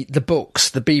 but the books,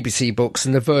 the BBC books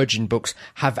and the Virgin books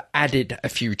have added a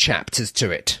few chapters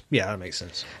to it. Yeah, that makes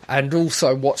sense. And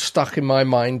also what stuck in my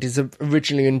mind is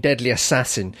originally in Deadly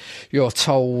Assassin, you're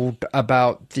told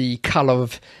about the colour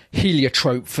of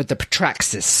heliotrope for the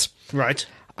Patraxis. Right.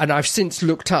 And I've since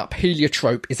looked up,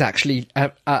 heliotrope is actually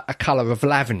a colour of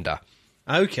lavender.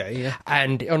 Okay, yeah.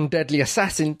 And on Deadly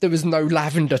Assassin, there was no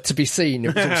lavender to be seen.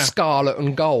 It was all scarlet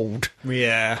and gold.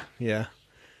 Yeah.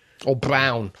 Or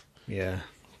brown. Yeah.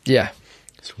 Yeah.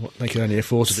 It's what they can only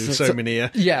afford to do. So many.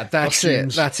 Yeah, that's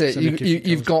costumes, it. That's it. so many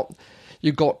You've got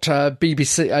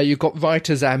BBC. You've got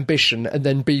writer's ambition and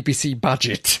then BBC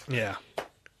budget. Yeah.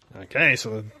 Okay,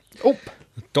 so Oh,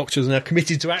 the Doctor's now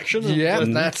committed to action. Yeah,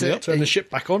 that's it. Turn the ship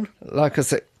back on. like I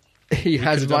said, he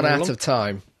has could've done run it out all of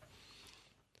time,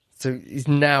 so he's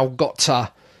now got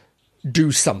to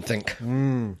do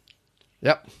something.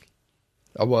 Yep,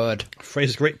 a word.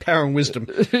 Phrase great power and wisdom.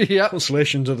 Yep,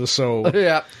 Consolation to the soul.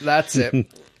 yeah, that's it.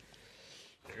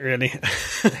 Really.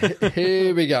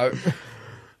 Here we go.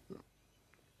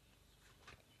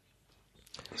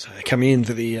 So they're coming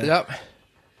into the... Yep.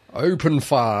 Open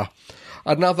fire.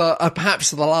 Another,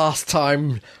 perhaps the last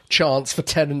time chance for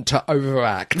Tennant to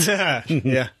overact.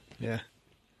 yeah.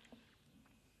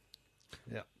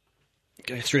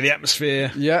 Go through the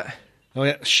atmosphere. Yeah. Oh,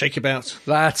 yeah, shake about.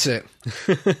 That's it.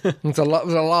 The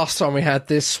last time we had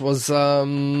this was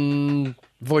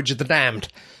Voyage of the Damned.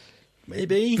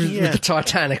 Maybe, With the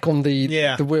Titanic on the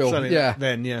wheel. Yeah.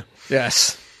 Then, yeah.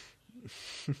 Yes.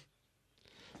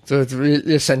 So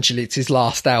essentially it's his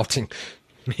last outing.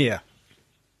 Yeah.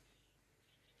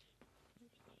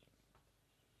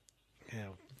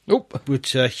 Oop. Would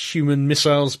human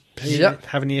missiles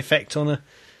have any effect on a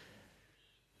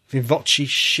Vinvoci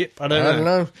ship? I don't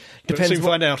know. Depends. Soon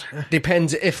find out.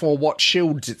 Depends if or what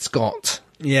shields it's got.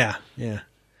 Yeah. Or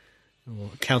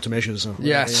countermeasures. Or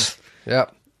Yes. Whatever,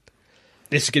 Yep.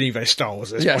 This is getting very Star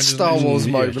Wars. At this Yeah, point, Star isn't it? Wars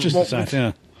moment. Just that,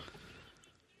 yeah.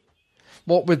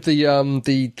 What with the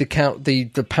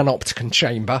panopticon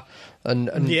chamber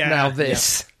and now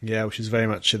this. Yeah, which is very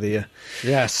much the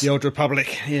Yes. Old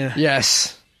Republic. Yeah.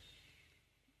 Yes.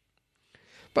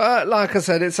 But like I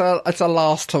said, it's a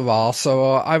last hurrah,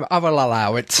 so I will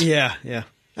allow it. Yeah.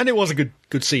 And it was a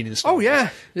good scene in Star Wars. Yeah.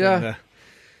 And,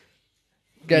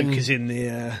 Again, Luke is in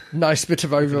the nice bit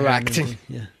of overacting.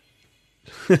 Yeah.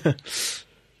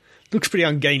 Looks pretty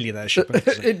ungainly though, ship.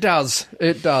 It does.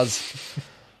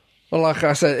 Well, like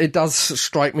I said, it does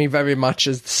strike me very much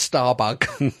as the Starbug.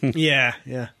 Yeah.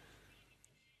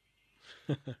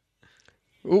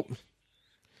 Oop.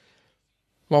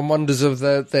 One wonders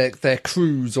if their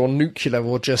crews or nuclear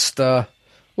or just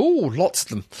lots of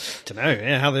them. Don't know.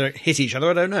 Yeah, how they hit each other,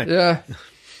 I don't know. Yeah.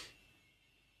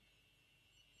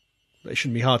 They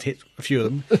shouldn't be hard to hit. A few of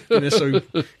them. They're so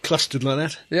clustered like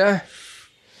that. Yeah.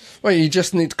 Well, you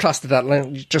just need to cluster that.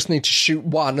 You just need to shoot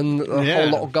one, and a whole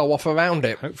lot will go off around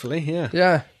it. Hopefully, yeah.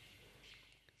 Yeah.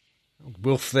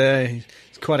 Wolf there, he's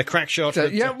quite a crack shot. So,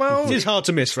 yeah, well, it is hard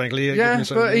to miss, frankly. Yeah,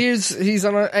 but he's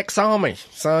an ex-army,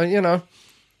 so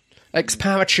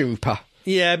ex-paratrooper.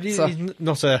 Yeah, but he's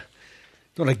not a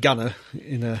gunner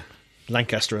in a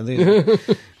Lancaster, I think.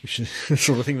 Which is the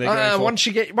sort of thing they go for. Once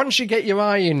you get your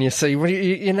eye in, you see,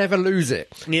 you never lose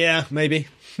it. Yeah, maybe.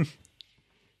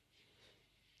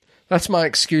 That's my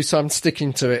excuse. I'm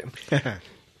sticking to it.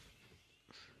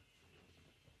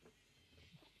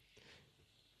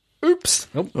 Oops.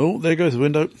 Oh, there goes the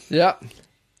window. Yeah.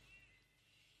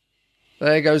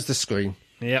 There goes the screen.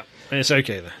 Yeah, it's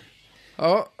okay though.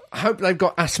 Oh, I hope they've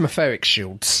got atmospheric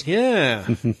shields. Yeah.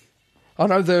 I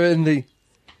know they're in the...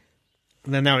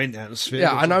 They're now in the atmosphere.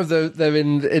 Yeah, I know they're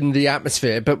in the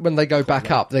atmosphere, but when they go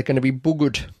back up, they're going to be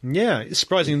boogered. Yeah, it's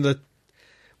surprising that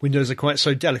windows are quite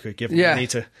so delicate, given they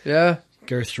need to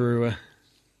go through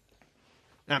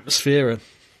atmosphere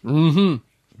and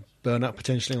burn up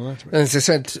potentially and all that. As I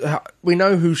said, we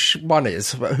know who one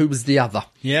is, but who was the other?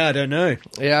 Yeah, I don't know.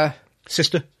 Yeah.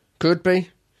 Sister? Could be.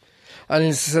 And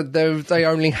as I said, they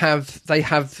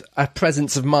have a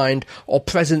presence of mind or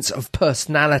presence of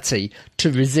personality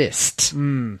to resist.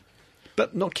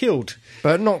 But not killed.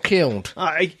 But not killed.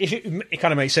 It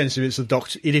kind of makes sense if it's the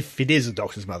doctor. If it is the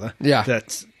doctor's mother,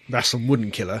 that Rassilon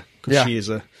wouldn't kill her because she is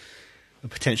a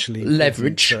potentially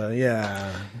leverage.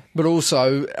 But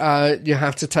also, you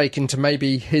have to take into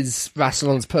maybe his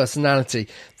Rassilon's personality.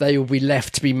 They will be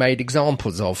left to be made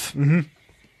examples of. Mm-hmm.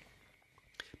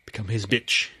 Become his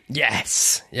bitch.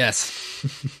 Yes.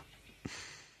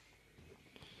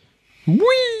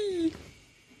 Whee!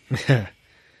 They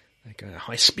go at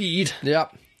high speed.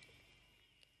 Yep.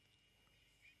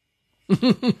 He's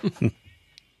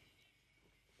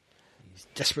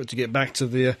desperate to get back to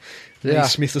the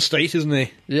Smith estate, isn't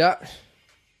he? Yeah.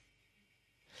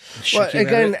 Well,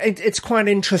 again, it's quite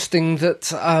interesting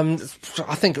that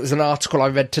I think it was an article I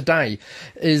read today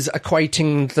is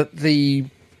equating that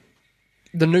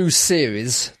the new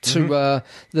series to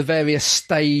the various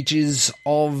stages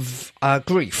of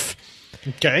grief.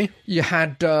 Okay. You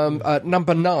had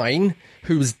number 9,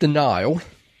 who was denial.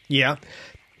 Yeah.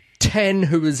 10,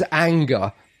 who was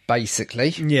anger, basically.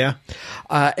 Yeah.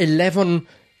 11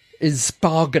 is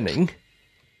bargaining.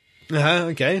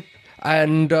 Okay.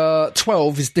 And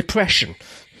 12 is depression.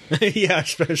 Yeah, I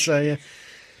suppose so, yeah.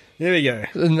 There we go.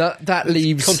 And that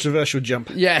leaves... Controversial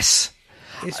jump. Yes.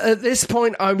 At this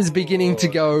point, I was beginning to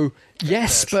go,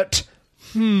 yes, but...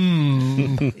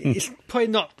 It's probably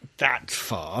not that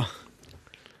far.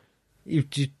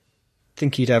 You'd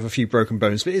think he'd have a few broken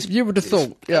bones, but you would have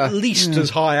thought, at least as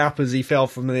high up as he fell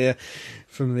from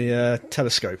the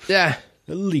telescope. Yeah.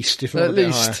 At least, if not a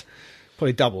bit higher.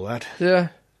 Probably double that. Yeah.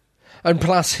 And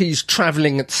plus, he's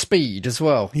travelling at speed as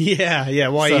well. Yeah.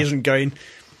 Why he isn't going...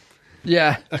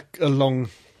 Yeah. A long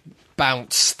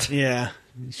bounced. Yeah,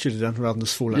 you should have done rather than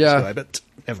just fall out Yeah. the sky, but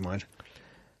never mind.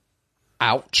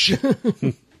 Ouch.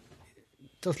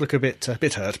 Does look a bit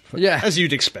hurt, but Yeah. as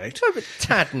you'd expect. A bit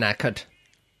tad knackered.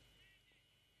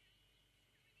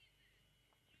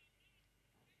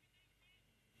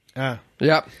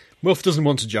 Yep. Wilf doesn't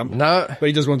want to jump, No. but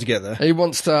he does want to get there. He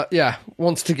wants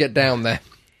to get down there.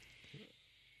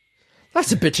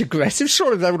 That's a bit aggressive.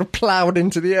 Surely they would have ploughed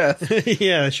into the earth.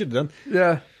 Yeah, they should have done.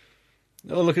 Yeah.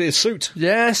 Oh, look at his suit.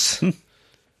 Yes.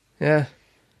 Yeah.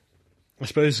 I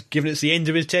suppose, given it's the end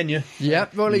of his tenure,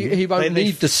 Yep. Well, he won't They-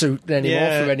 need the suit anymore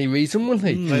Yeah. for any reason, will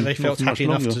he? they felt Not happy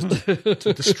much enough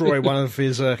to destroy one of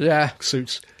his Yeah.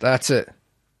 suits. That's it.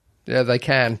 Yeah, they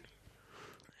can.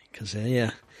 Because,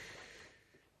 yeah.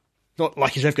 Not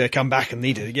like he's ever going to come back and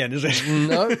need it again, is it?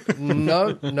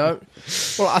 No.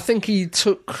 Well, I think he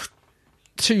took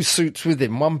 2 suits with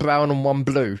him, one brown and one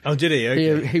blue. Oh, did he?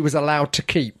 Okay. He was allowed to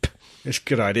keep. It's a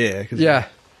good idea, because Yeah.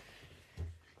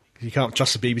 you can't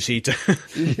trust the BBC to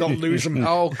not lose them.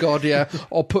 Oh, God, yeah.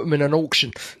 Or put him in an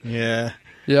auction. Yeah,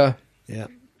 Yeah. yeah.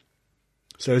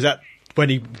 So is that when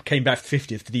he came back for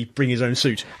 50th, did he bring his own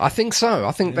suit? I think so.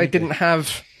 I think they didn't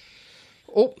have...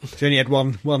 Oh, So he only had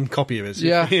one copy of it. So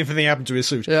Yeah. if anything happened to his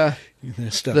suit, yeah.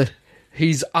 they're stuck.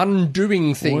 He's undoing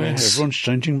Well, things. everyone's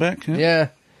changing back. Yeah. Yeah.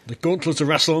 The gauntlet of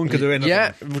Rassilon could do anything.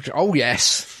 Yeah. Oh,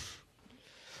 yes.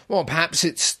 Well, perhaps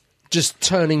it's just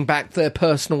turning back their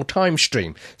personal time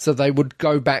stream, so they would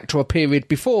go back to a period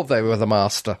before they were the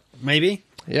master. Maybe.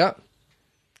 Yeah.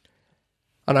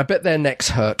 And I bet their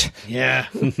necks hurt. Yeah.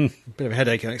 Bit of a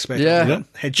headache, I expect. Yeah. Yeah.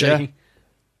 Head shaking.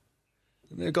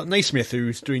 They've got Naismith,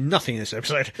 who's doing nothing in this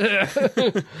episode.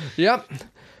 Yep.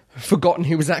 Forgotten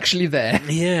he was actually there.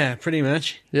 Yeah, pretty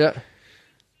much. Yeah.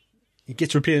 You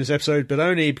get to appear in this episode, but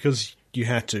only because you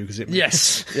had to. Because it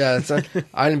Yes. Yeah. So,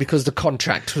 only because the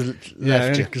contract was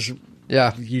left you. because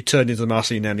Yeah. you turned into the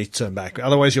master, you now need to turn back.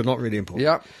 Otherwise, you're not really important.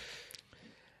 Yep.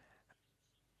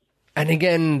 And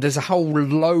again, there's a whole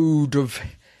load of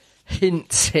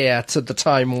hints here to the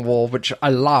Time War, which I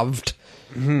loved.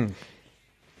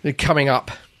 They're coming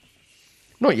up.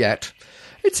 Not yet.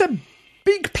 It's a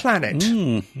big planet.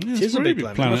 It is a very big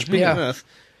big planet. Much planet. bigger Yeah. than Earth.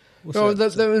 What's Well,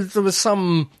 that? there was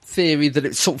some theory that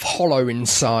it's sort of hollow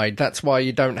inside. That's why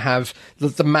you don't have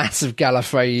the mass of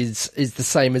Gallifrey is the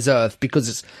same as Earth, because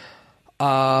it's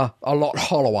a lot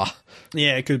hollower.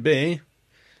 Yeah, it could be.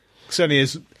 Certainly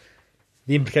is.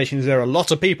 The implication is there are a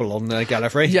lot of people on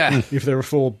Gallifrey. Yeah. If there are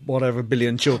 4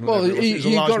 billion children, Well, whatever it was, it's a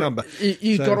large number.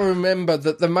 You've So- got to remember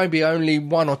that there may be only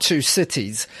 1 or 2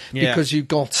 cities Yeah. because you've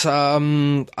got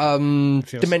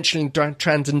dimensionally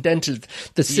transcendental.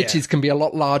 The cities can be a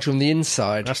lot larger on the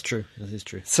inside. That's true. That is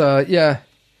true. So yeah.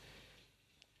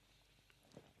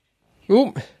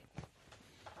 Ooh.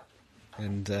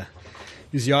 And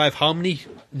is the Eye of Harmony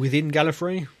within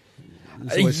Gallifrey?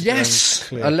 It's always Yes,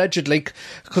 clear. allegedly,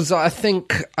 because I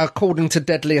think, according to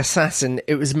Deadly Assassin,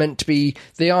 it was meant to be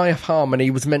the Eye of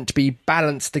Harmony was meant to be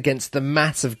balanced against the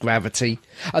mass of gravity,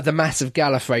 the mass of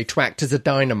Gallifrey, to act as a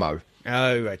dynamo.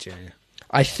 Oh, right, yeah.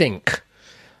 I think,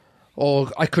 or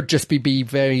I could just be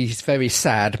very, very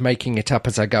sad making it up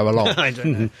as I go along. I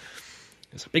don't know.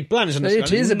 It's a big planet, isn't it?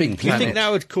 It is a big You planet. think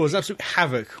that would cause absolute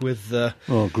havoc with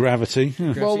Oh, gravity.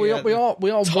 Yeah. Well, we are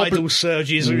tidal wobbling.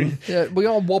 surges Yeah, we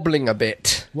are wobbling a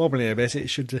bit. wobbling a bit. It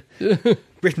should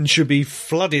Britain should be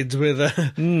flooded with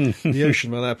the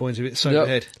ocean by that point if it's so Yep.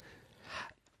 ahead.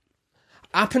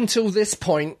 Up until this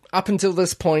point,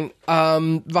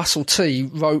 Russell T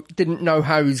didn't know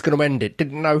how he was going to end it.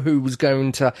 Didn't know how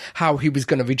he was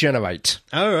going to regenerate.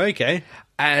 Oh, okay.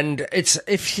 And it's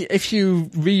if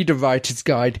you read a writer's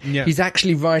guide, Yeah. he's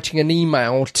actually writing an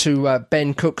email to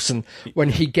Ben Cookson when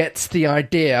he gets the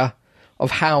idea of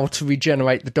how to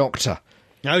regenerate the Doctor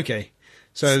Okay.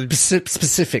 So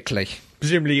specifically.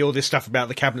 presumably all this stuff about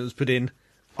the cabinet was put in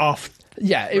after.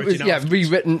 Yeah, it was Written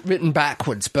afterwards. written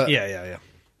backwards, but Yeah.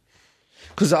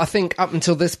 because I think up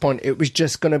until this point it was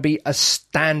just going to be a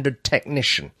standard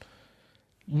technician,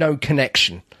 no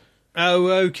connection. Oh,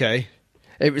 okay.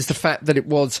 It was the fact that it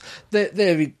was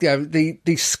there we go, the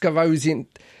Scarosian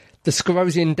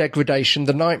degradation,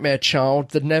 the Nightmare Child,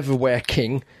 the Neverwhere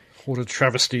King. What a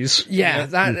travesties. Yeah,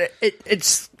 that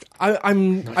it's.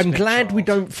 I'm glad we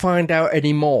don't find out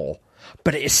any more,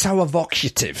 but it is so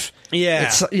evocative. Yeah.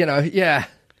 It's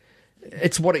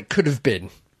it's what it could have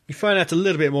been. You find out a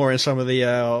little bit more in some of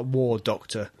the War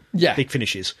Doctor big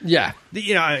finishes. Yeah.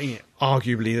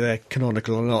 Arguably they're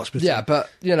canonical or not. But Yeah, but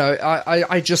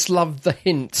I just love the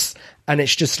hints, and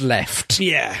it's just left.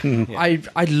 Yeah.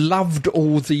 I loved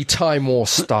all the Time War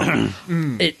stuff.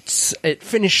 Most of it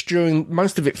finished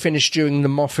during the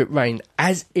Moffat reign,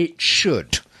 as it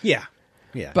should. Yeah.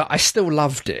 but I still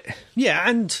loved it. Yeah,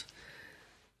 and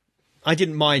I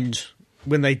didn't mind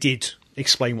when they did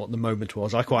explain what the moment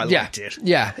was. I quite liked it.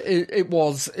 Yeah, it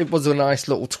was a nice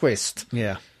little twist.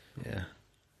 Yeah.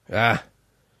 The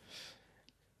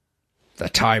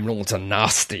Time Lords are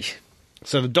nasty.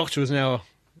 So the Doctor has now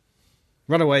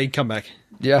run away, come back,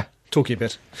 Yeah. talking a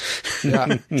bit.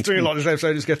 Yeah. He's doing a lot this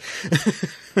episode, it's good.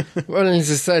 Well, as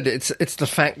I said, it's the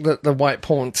fact that the White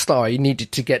Point Star, he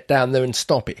needed to get down there and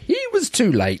stop it. He was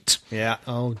too late. Yeah,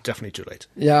 definitely too late.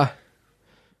 Yeah.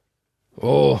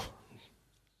 Oh.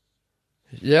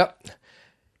 Yep.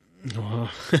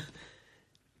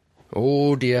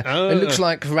 Oh dear. It looks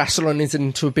like Rassilon is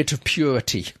into a bit of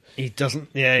purity. He doesn't,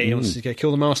 he wants to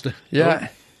kill the Master. Yeah.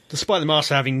 Despite the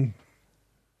Master having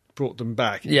brought them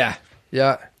back. Yeah.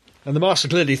 And the Master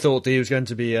clearly thought that he was going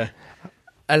to be...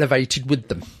 Elevated with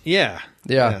them. Yeah.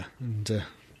 And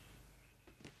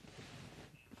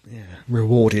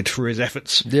rewarded for his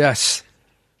efforts. Yes.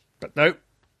 But no.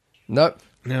 Nope.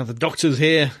 Now the Doctor's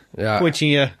here,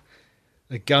 pointing a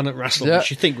gun at Rassilon,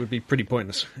 which you think would be pretty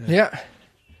pointless. Yeah.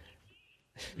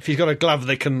 If he's got a glove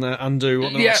that can undo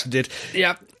what the Master did.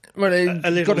 Yeah. Well,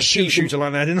 he's got to shoot shooter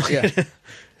like that, didn't he? Yeah.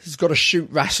 He's got to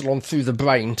shoot Rassilon through the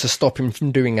brain to stop him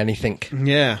from doing anything.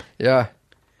 Yeah. Yeah.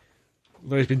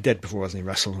 Although he's been dead before, hasn't he,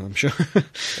 Rassilon, I'm sure.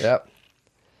 Yeah.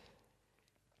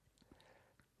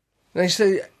 Now,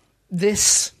 so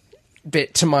this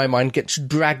bit, to my mind, gets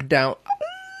dragged out a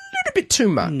little bit too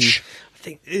much. I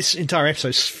think this entire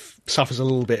episode suffers a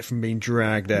little bit from being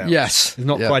dragged out. Yes. There's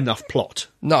not quite enough plot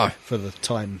No. for the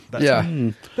time. But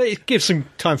it gives some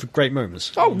time for great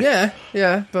moments. Oh, yeah,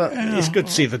 but It's good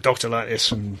to see the Doctor like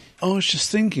this. And I was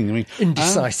just thinking, I mean...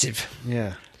 indecisive.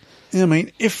 yeah. I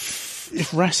mean, if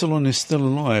Rassilon is still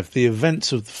alive, the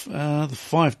events of the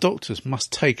Five Doctors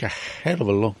must take a hell of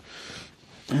a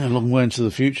long way into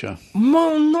the future.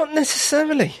 Well, not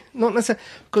necessarily.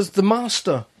 Because the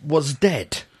Master was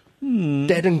dead.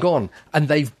 Dead and gone. And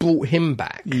they've brought him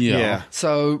back. Yeah.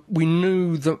 So we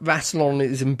knew that Rassilon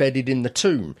is embedded in the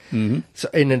tomb. So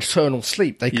in eternal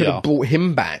sleep. They could have brought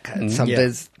him back.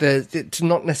 It's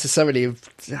not necessarily have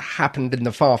happened in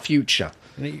the far future.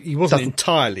 He wasn't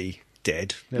entirely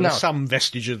dead. There was some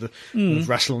vestige of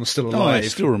Rassilon still alive.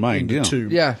 it still remained, in the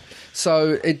tomb. Yeah.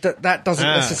 So that doesn't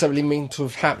necessarily mean to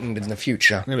have happened in the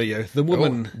future. There we go. The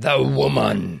woman. The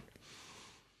woman.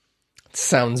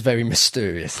 Sounds very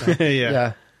mysterious. Huh?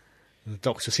 Yeah. The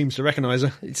Doctor seems to recognise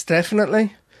her. It's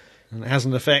definitely. And it has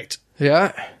an effect.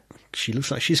 Yeah. She looks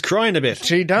like she's crying a bit.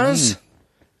 She does.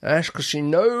 That's because she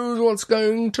knows what's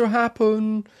going to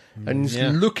happen. And is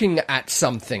looking at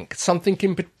something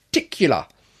in particular.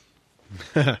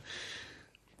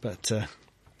 But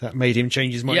that made him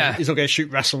change his mind. Yeah. He's not going to shoot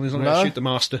Rassilon. He's not going to shoot the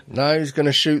Master. No, he's going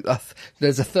to shoot.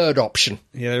 There's a third option.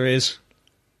 Yeah, there is.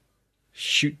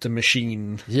 Shoot the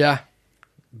machine. Yeah.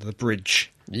 The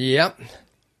bridge. Yep.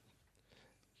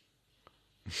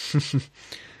 And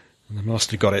the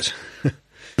Master got it.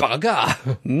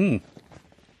 Bugger.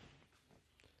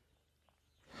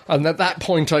 And at that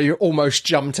point, I almost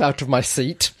jumped out of my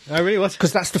seat. Oh, really? What?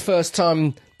 Because that's the first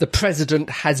time the president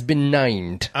has been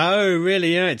named. Oh,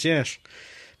 really? Yes.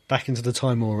 Back into the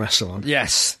Time War Rassilon.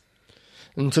 Yes.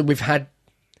 And so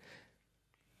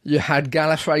you had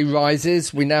Gallifrey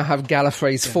rises, we now have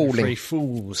Gallifrey's falling. Gallifrey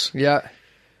falls. Yeah.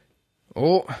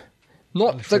 Oh,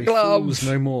 not Gallifrey the gloves.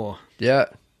 falls no more. Yeah.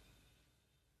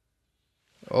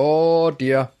 Oh,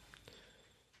 dear.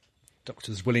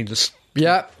 Doctor's willing to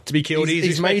be killed.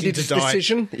 He's made his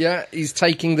decision. Yeah, he's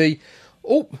taking the...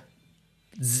 Oh,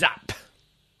 zap.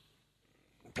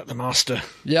 But the Master...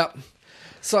 Yeah.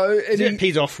 So... He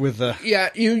peed off with the... Yeah,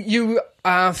 you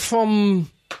are from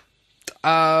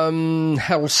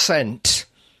Hell Sent.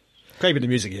 Great bit of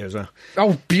music here as well.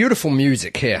 Oh, beautiful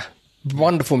music here.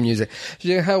 Wonderful music.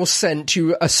 Hell Sent,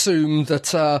 you assume that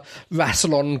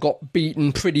Rassilon got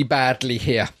beaten pretty badly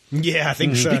here. Yeah, I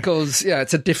think so. Because,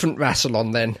 it's a different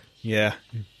Rassilon then. Yeah,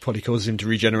 probably causes him to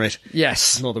regenerate.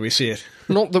 Yes. Not that we see it.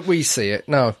 Not that we see it,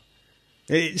 no.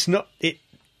 It's not... It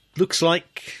looks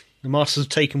like the Masters have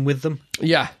taken with them.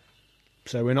 Yeah.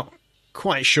 So we're not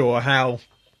quite sure how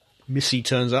Missy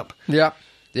turns up. Yeah.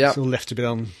 It's all left a bit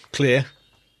unclear.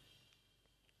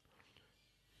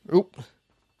 Oop.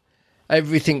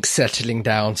 Everything's settling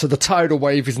down, so the tidal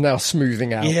wave is now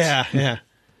smoothing out. Yeah.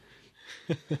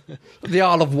 The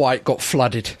Isle of Wight got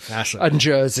flooded. That's and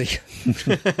Jersey.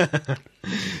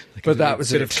 But that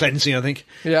was a bit of cleansing, I think.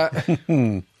 Yeah.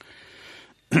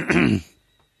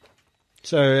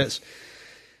 So it's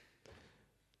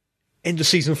end of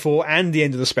season 4 and the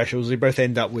end of the specials. They both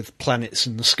end up with planets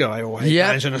in the sky or a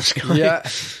planet in the sky.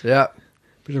 Yeah.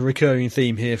 Bit of a recurring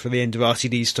theme here for the end of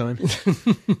RTD's time.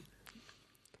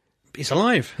 He's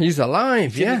alive. He's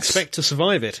alive, Didn't yes. expect to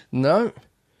survive it, No.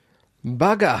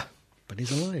 Bugger. but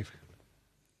he's alive.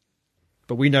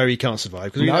 But we know he can't survive,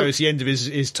 because we No. know it's the end of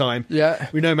his time. Yeah.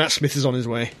 We know Matt Smith is on his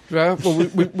way. Well,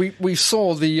 we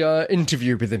saw the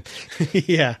interview with him.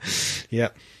 Yeah.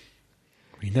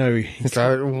 We know.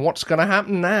 So what's going to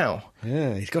happen now?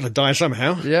 Yeah, he's got to die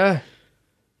somehow. Yeah.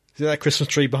 See that Christmas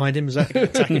tree behind him? Is that going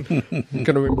to attack him?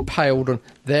 Going to impaled on.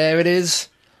 There it is.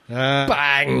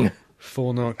 Bang.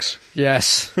 4 knocks.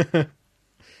 Yes.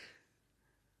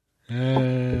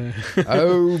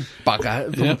 Oh,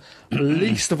 bugger. From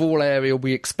least of all area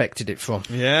we expected it from.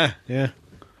 Yeah.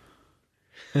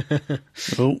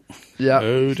 Oh, Yeah.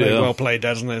 oh Very dear. well played,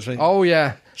 doesn't it? Oh,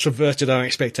 yeah. Subverted our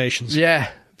expectations. Yeah.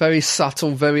 Very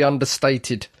subtle, very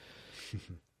understated.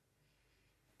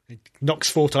 Knocks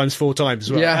 4 times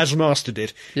as well, Yeah. as Master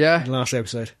did Yeah. in the last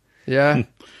episode. Yeah.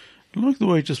 I like the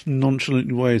way he just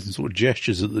nonchalantly waves and sort of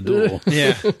gestures at the door.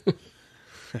 Yeah.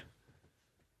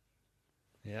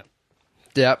 Yeah.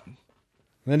 Yep.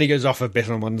 Then he goes off a bit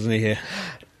on one, doesn't he, here?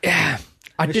 Yeah.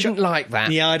 I didn't like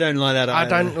that. Yeah, I don't like that I either.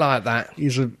 don't like that.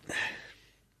 He's a...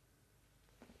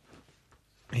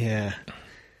 Yeah.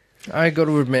 I got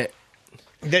to admit.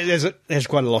 There's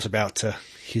quite a lot about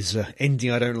his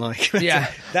ending I don't like. Yeah.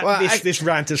 Well, this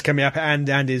rant has come up and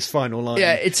his final line.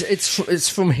 Yeah, it's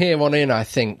from here on in, I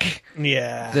think.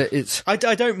 Yeah. That it's I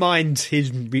don't mind his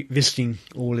visiting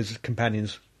all his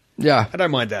companions. yeah, I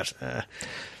don't mind that.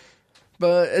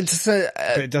 but it's But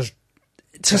it does...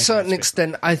 to a certain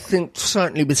extent, I think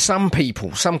certainly with some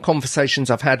people, some conversations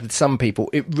I've had with some people,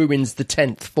 it ruins the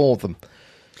 10th for them.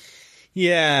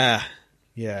 Yeah.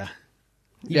 You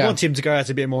Yeah. want him to go out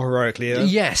a bit more heroically.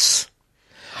 Yes.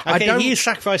 I Okay, don't- he is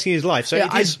sacrificing his life, so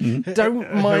Yeah, it is I don't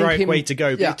a mind heroic him- way to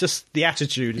go, but yeah. it's just the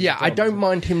attitude. is Yeah, the I problem. don't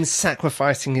mind him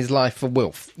sacrificing his life for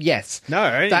Wilf. Yes.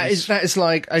 No, that it's is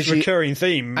like It's a recurring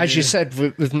theme. as you said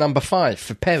with number 5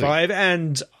 for Perry. 5,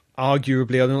 and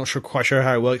arguably, I'm not quite sure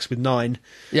how it works with 9.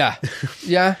 Yeah.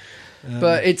 Yeah.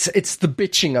 But it's the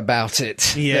bitching about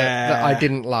it Yeah. that I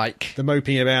didn't like. The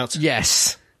moping about.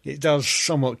 Yes. It does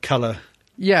somewhat colour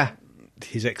Yeah.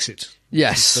 his exit.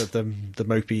 Yes. The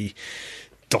mopey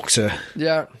doctor.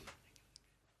 Yeah.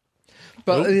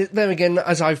 But then again,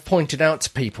 as I've pointed out to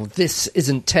people, this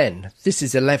isn't 10. This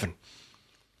is 11.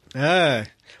 We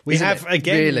Isn't have, it?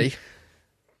 again... Really?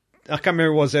 I can't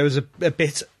remember what it was. There was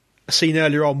a scene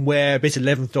earlier on where a bit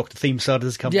 11th Doctor theme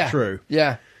started to come Yeah. through.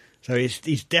 Yeah. So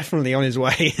he's definitely on his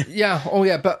way. Yeah. Oh,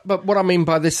 yeah. But what I mean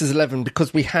by this is 11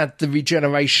 because we had the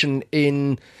regeneration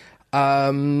in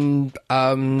Oh,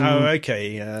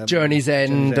 okay. Journey's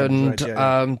End and right,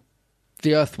 yeah.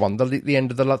 the Earth one, the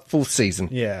end of the 4th season.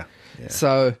 Yeah.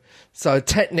 So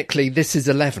technically, this is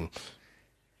 11.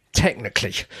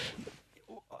 Technically.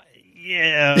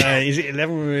 Yeah. Is it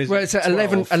 11 or is Well, it it's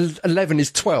 11. 11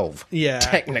 is 12. Yeah.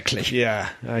 Technically. Yeah.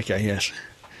 Okay. Yes.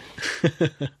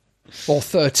 Or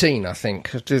 13, I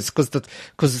think. Because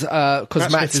Matt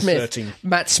Smith is Smith 13.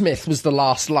 Matt Smith was the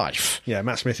last life. Yeah.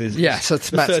 Matt Smith is. Yeah, so it's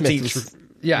the Matt Smith 13th was-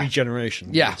 yeah. regeneration.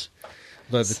 Yeah. yes.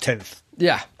 Although the 10th,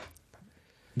 Yeah.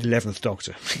 the 11th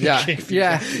Doctor. Yeah.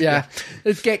 Yeah.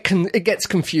 It gets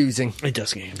confusing. It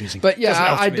does get confusing. But yeah, Doesn't I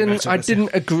ultimately didn't matter, I does it? didn't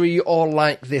agree or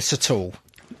like this at all.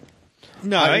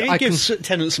 No, I it gives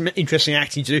Tennant some interesting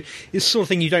acting to do. It's the sort of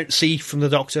thing you don't see from the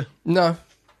Doctor. No.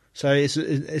 So it's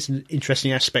an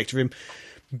interesting aspect of him.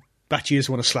 But you just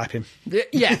want to slap him.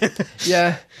 Yeah.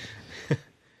 Yeah.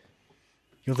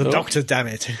 You're the Doctor, damn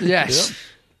it. Yes.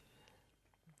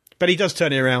 But he does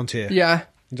turn it around here. Yeah.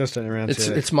 He does turn it around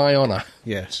here. It's my honour.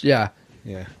 Yes. Yeah.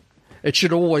 Yeah. It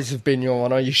should always have been your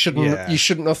honour. You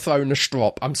shouldn't have thrown a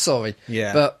strop. I'm sorry.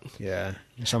 Yeah. But yeah.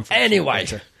 It's unfortunate, anyway.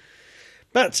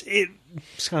 But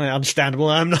it's kind of understandable.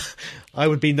 I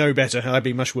would be no better. I'd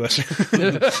be much worse.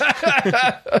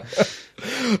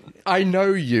 I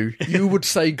know you. You would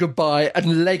say goodbye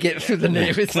and leg it through the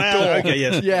nearest door. Okay,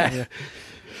 yes. Yeah.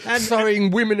 And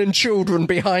Throwing women and children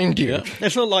behind you.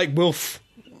 it's not like Wilf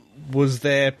was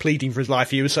there pleading for his life.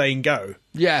 He was saying go.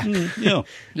 Yeah. Yeah.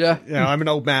 Yeah. You know, I'm an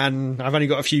old man. I've only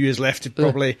got a few years left.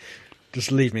 Probably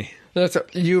just leave me.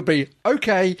 You'd be,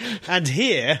 okay. And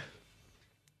here,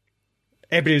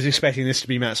 everybody was expecting this to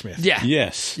be Matt Smith. Yeah.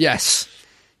 Yes. Yes.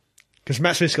 Because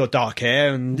Matt Smith's got dark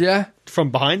hair and Yeah.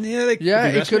 from behind, Yeah,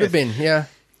 it could have been. Yeah.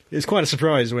 It's quite a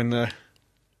surprise when... so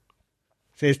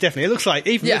it's definitely... It looks like...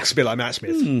 Even Yeah. looks a bit like Matt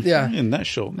Smith. Yeah. In that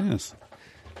shot, yes.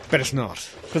 But it's not.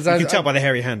 'Cause You I- can tell by the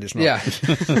hairy hand it's not. Yeah.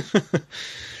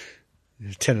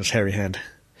 Tennant's hairy hand.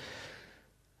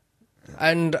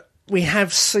 And we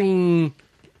have seen,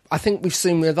 I think we've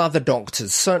seen with other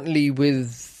doctors, certainly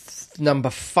with number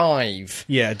 5.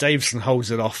 Yeah, Davison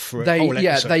holds it off for a They whole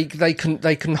episode.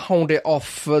 they can hold it off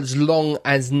for as long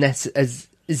as as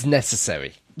is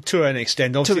necessary. To an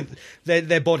extent, obviously,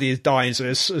 their body is dying, so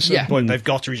at a certain Yeah. point they've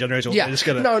got to regenerate. Or Yeah, they're just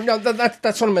gonna... no,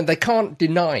 that's what I meant. They can't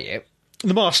deny it.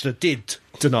 The Master did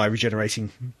deny regenerating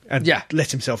and Yeah.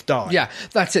 let himself die. Yeah,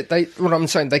 that's it. What I'm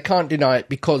saying, they can't deny it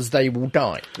because they will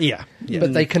die, Yeah.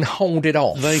 but they can hold it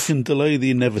off. They can delay the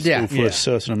inevitable Yeah. for Yeah. a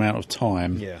certain amount of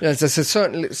time. Yeah. Yeah, so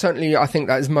certainly, I think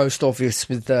that is most obvious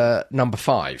with number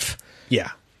 5.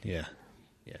 Yeah. Yeah.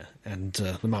 Yeah. And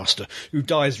the Master, who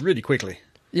dies really quickly.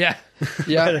 Yeah,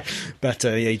 yeah, But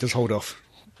yeah, he does hold off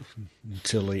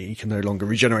until he can no longer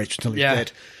regenerate until he's Yeah.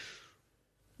 dead.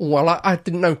 Well, I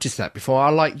didn't notice that before. I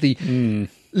like the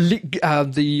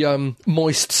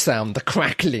moist sound, the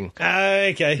crackling,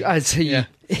 Okay. as he Yeah.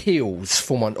 heals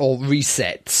for one, or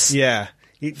resets. Yeah.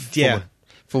 Yeah.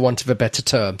 For want of a better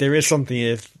term. There is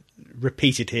something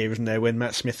repeated here, isn't there? When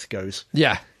Matt Smith goes,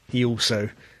 Yeah, he also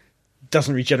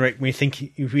doesn't regenerate when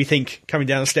we think coming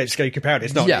down the steps go comparative.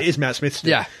 It's not. Yeah. It is Matt Smith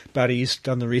still, Yeah. but he's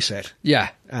done the reset, yeah,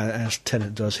 as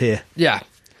Tennant does here. yeah.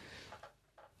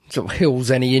 Sort of heals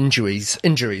any injuries.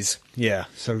 Yeah.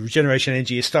 So regeneration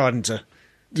energy is starting to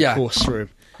Yeah, course through him.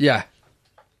 yeah,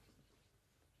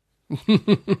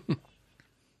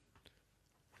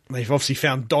 They've obviously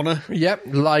found Donna yep.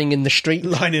 Lying in the street.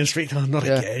 lying in the street. Oh, not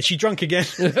Yeah. again. Is she drunk again?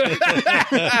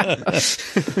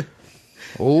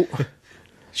 Oh,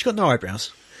 She's got no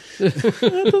eyebrows.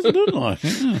 It doesn't look like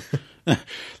it. Yeah.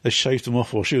 They shaved them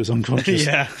off while she was unconscious.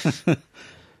 Yeah.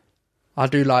 I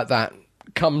do like that.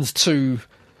 Comes to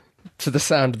the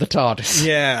sound of the TARDIS.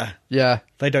 Yeah. Yeah,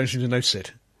 They don't seem to notice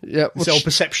it. yeah. It's the old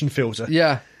perception filter.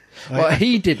 Yeah. Well,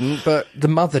 he didn't, but the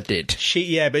mother did.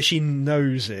 But she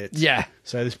knows it. Yeah.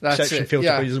 So this That's perception it, filter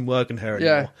yeah. probably doesn't work on her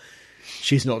Yeah. anymore.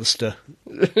 She's not just an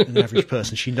average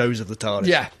person. She knows of the TARDIS.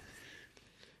 Yeah.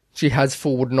 She has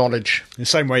forward knowledge. In the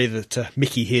same way that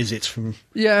Mickey hears it from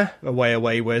Yeah. a way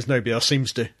away, whereas nobody else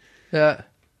seems to. Yeah.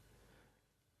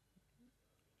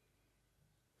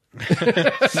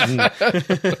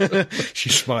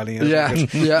 She's smiling at Yeah.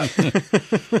 it.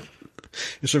 Yeah.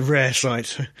 It's a rare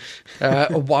sight.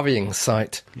 A worrying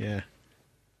sight. Yeah.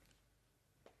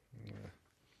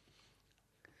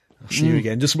 I'll see you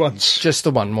again just once. Just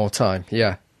the one more time.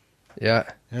 Yeah. Yeah.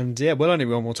 And yeah, well, only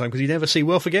one more time because you never see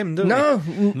Wilf again, do No,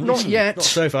 not yet. Not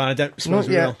so far. I don't Not suppose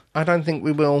we yet. will. I don't think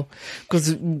we will.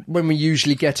 Because when we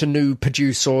usually get a new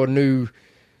producer or a new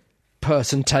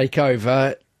person take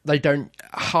over, they don't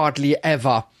hardly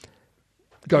ever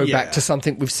go Yeah. back to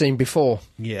something we've seen before.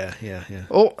 Yeah, yeah, yeah.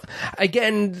 Or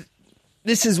again,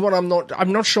 this is what I'm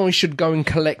not sure he should go and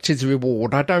collect his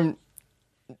reward. I don't.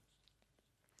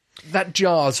 That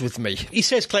jars with me. He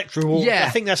says collect reward. Yeah. I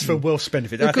think that's for Wilf's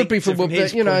benefit. It I could think be for so from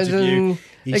his you know. point of view,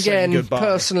 he's saying Again, goodbye.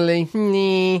 personally,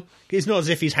 nah. It's not as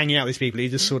if he's hanging out with these people.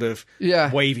 He's just sort of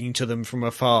Yeah. waving to them from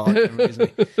afar, isn't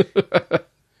he?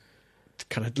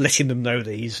 Kind of letting them know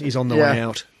that he's on the Yeah. way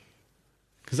out.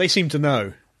 Because they seem to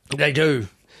know. They do.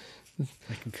 They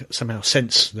can somehow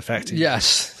sense the fact he's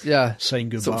Yes. Yeah. saying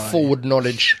goodbye. Sort of forward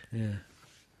knowledge. Yeah.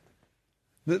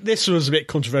 This was a bit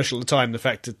controversial at the time, the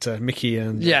fact that Mickey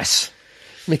and... Yes.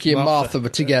 Mickey and Martha. Martha were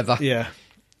together. Yeah.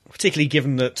 Particularly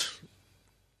given that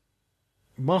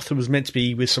Martha was meant to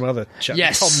be with some other chap.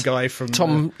 Yes. Tom guy from...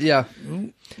 Tom, yeah.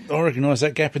 I recognise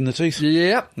that gap in the teeth.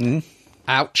 Yep.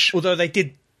 Ouch. although they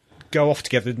did go off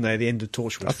together, didn't they, at the end of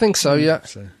Torchwood? I think so, yeah.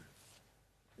 So,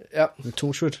 Yep. the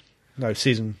Torchwood? No,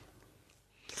 season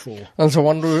 4. And so I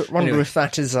wonder Anyway. if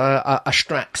that is a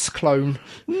Strax clone.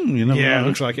 You never Yeah, know.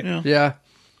 looks like it. Yeah. Yeah.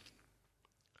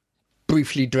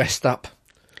 Briefly dressed up.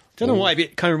 Don't know why, but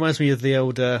it kind of reminds me of the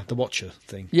old The Watcher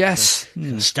thing. Yes.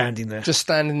 Kind of standing there. Just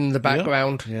standing in the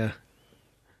background. Yeah.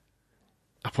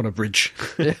 Up on a bridge.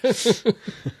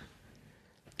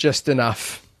 Just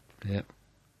enough. Yeah.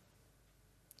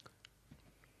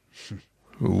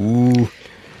 Ooh.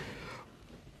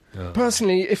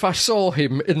 Personally, if I saw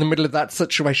him in the middle of that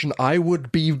situation, I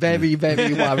would be very,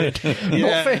 very worried.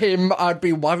 Not for him, I'd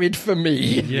be worried for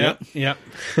me. Yeah. Yeah.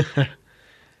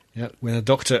 Yeah. When a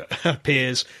doctor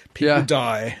appears, people Yeah.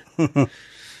 die.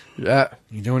 Yeah.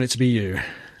 You don't want it to be you.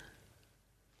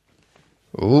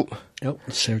 Ooh. Oh,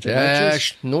 Sarah J. Yeah,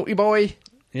 Rogers. naughty boy.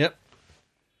 Yep.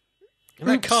 And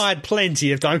that car had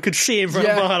plenty of time. Could see him from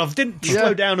Yeah. a mile off. Didn't Yeah.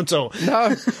 slow down at all.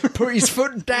 No, put his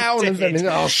foot down and then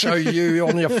I'll show you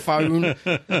on your phone.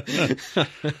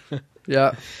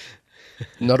 Yeah.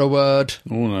 Not a word.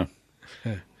 Oh, no.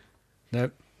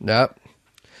 No. No.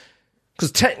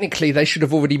 Because technically they should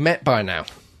have already met by now.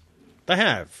 They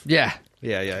have. Yeah.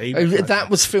 Yeah, yeah. he-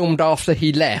 That was filmed after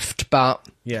he left, but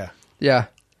Yeah. yeah.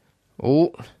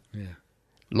 Oh. Yeah.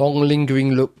 Long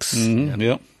lingering looks.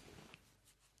 Yep.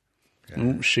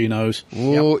 Oh, she knows.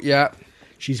 Oh, yeah.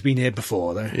 She's been here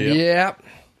before, though. Yep. Yeah.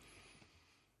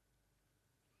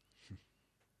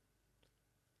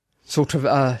 Sort of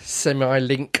a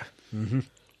semi-link. Mm-hmm.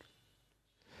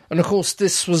 And of course,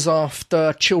 this was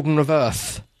after Children of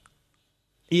Earth.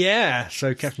 Yeah,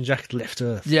 so Captain Jack left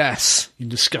Earth Yes. in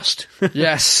disgust.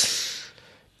 Yes.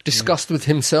 Discussed with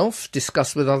himself,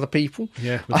 discussed with other people.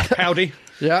 Yeah, with Howdy,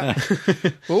 Yeah.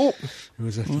 Oh. who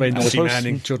was a very naughty suppose- man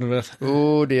in Children of Earth.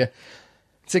 Oh, dear.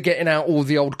 So getting out all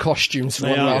the old costumes from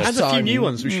They are. last And time. a few new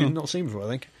ones which you've not seen before, I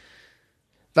think.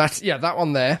 That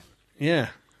one there. Yeah,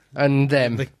 And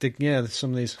them. some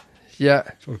of these Yeah.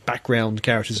 sort of background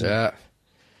characters. Yeah.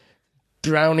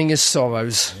 Drowning his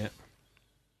sorrows. Yeah.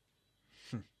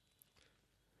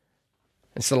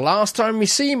 It's the last time we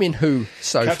see him in Who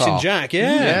so Captain far. Jack,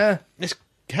 yeah. Yeah. This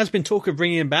has been talk of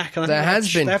bringing him back. And I There think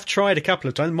has been. They've tried a couple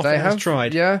of times. Moffat They has have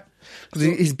tried. Yeah. Because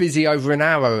he's busy over an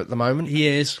Arrow at the moment. He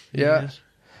is. Yeah. He is.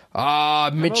 Ah,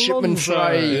 Midshipman Alonso.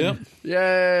 Frame.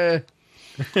 Yeah.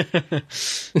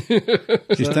 Is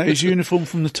that his uniform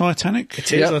from the Titanic?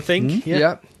 It is, Yeah. I think. Yeah.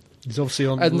 Yeah. He's obviously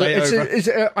on And layover. it's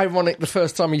ironic the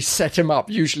first time he set him up,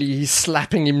 usually he's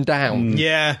slapping him down.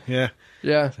 Yeah, yeah.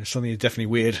 Yeah. There's something definitely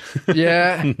weird.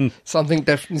 Yeah. Something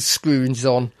definitely screws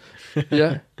on.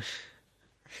 Yeah.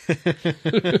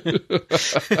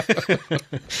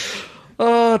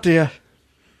 Oh, dear.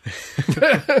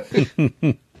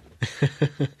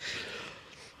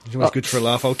 It's always good for a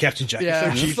laugh. Old Captain Jack.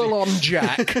 Yeah, He's so cheesy. full on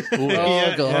Jack. Oh,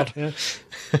 Yeah, God. yeah.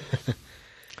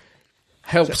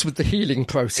 Helps with the healing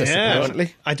process, Yeah.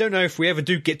 apparently. I don't know if we ever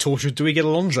do get tortured. Do we get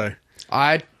Alonso?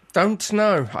 I don't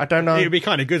know. I don't know. It would be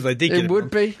kind of good if they did It get would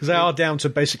be. Because they are down to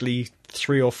basically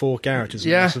 3 or 4 characters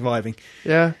Yeah. surviving,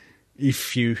 Yeah,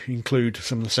 if you include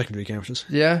some of the secondary characters.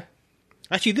 yeah,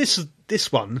 Actually,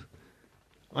 this one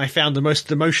I found the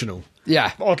most emotional.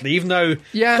 yeah. Oddly, even though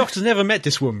Yeah. Doctor's never met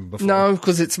this woman before. No,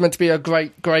 because it's meant to be a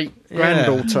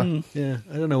great-great-granddaughter. Yeah,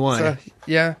 I don't know why. So,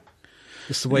 yeah,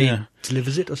 Just the way Yeah. he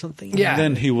delivers it or something. Yeah.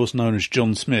 Then he was known as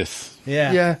John Smith.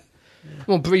 Yeah. yeah.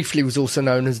 Well, briefly was also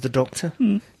known as the Doctor.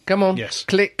 Come on, Yes.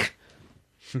 click.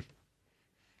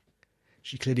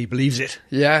 She clearly believes it.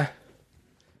 Yeah.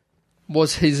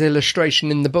 Was his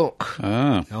illustration in the book?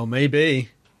 Ah. Oh, maybe.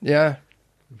 Yeah,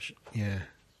 Yeah.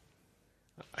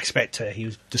 I expect he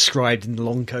was described in the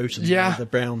long coat and Yeah. the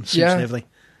brown suits Yeah. and everything.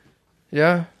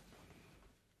 yeah.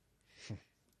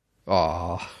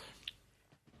 Ah.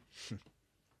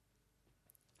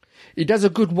 He does a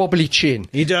good wobbly chin.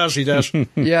 He does, he does.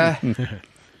 Yeah,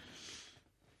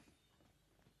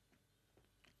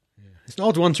 It's an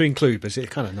odd one to include, but it's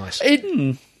kind of nice.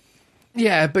 it.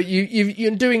 Yeah, but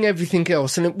you're doing everything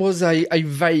else, and it was a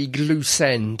vague loose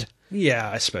end. Yeah,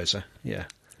 I suppose so. Yeah.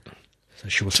 So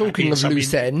she was Talking happy of something-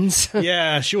 loose ends,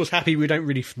 Yeah, she was happy. We don't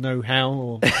really know how.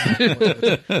 Or...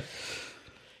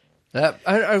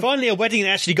 Finally, a wedding that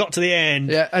actually got to the end.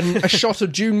 yeah, and a shot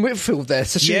of June Whitfield there.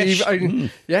 So she, Yes.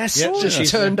 yes, Yeah, just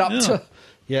she's, turned up yeah. to,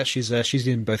 Yeah, she's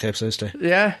in both episodes too.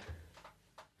 yeah,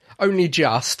 only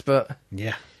just, but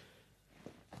Yeah.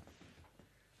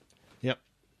 Yep.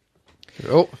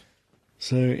 oh,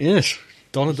 So yes,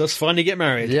 Donna does finally get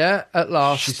married. yeah, at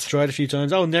last, She's tried a few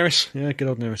times. Oh, Neris. Yeah, good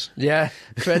old Neris. yeah,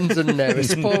 friends and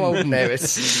Neris, poor old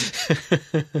Neris.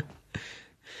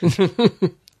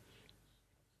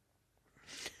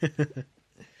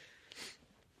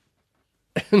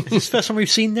 Is this the first time we've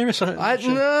seen Neris?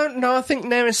 No, I think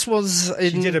Neris was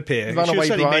in. She did appear. She Runaway was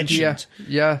certainly Bride. Yeah, mentioned.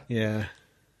 yeah. Yeah.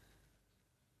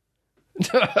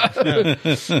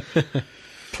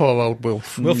 Poor old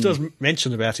Wilf. Wilf does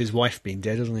mention about his wife being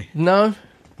dead, doesn't he? No,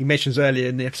 He mentions earlier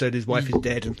in the episode his wife is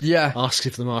dead and yeah, asks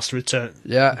if the master return.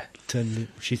 yeah,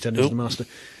 She turned into the master.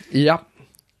 yep.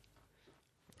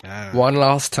 Ah, One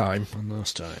last time. one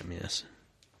last time, yes.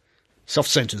 Soft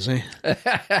centres, eh? Oh,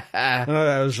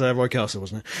 that was Roy Castle,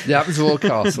 wasn't it? Yeah, it was Royal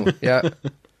Castle. Yeah.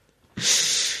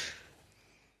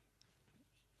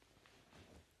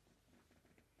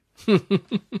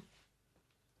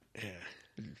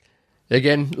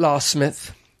 Again, Lars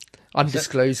Smith.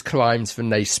 Undisclosed crimes for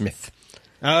Naismith.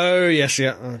 Oh, yes,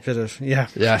 yeah. I could have, yeah.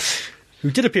 Yes.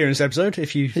 Who did appear in this episode,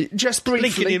 if you Just blink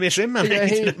and briefly. you miss him. Yeah,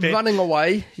 he he, did appear. running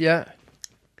away. Yeah.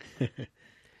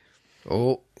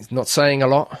 Oh, he's not saying a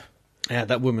lot. Yeah,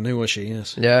 that woman, who was she?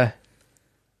 Yes. Yeah.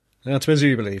 Now, it depends who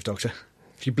you believe, Doctor.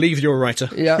 If you believe you're a writer.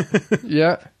 Yeah.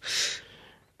 Yeah.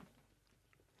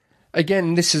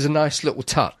 Again, this is a nice little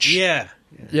touch. Yeah.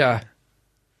 Yeah.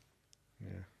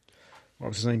 What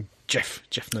was his name? Jeff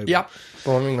Noble. Yep.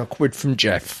 Borrowing a quid from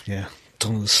Jeff. Yeah.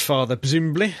 Donna's father,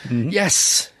 presumably.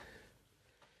 Yes.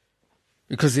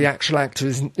 because the actual actor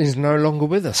is no longer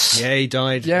with us. Yeah, he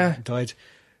died. Yeah. He died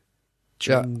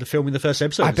during the filming the first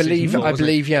episode. I of season believe, 4, I wasn't it?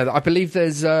 believe, yeah. I believe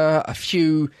there's a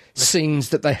few scenes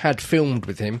that they had filmed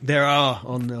with him. There are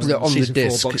on On season the 4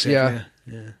 disc, box set. yeah.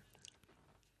 Yeah.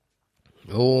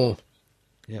 Oh,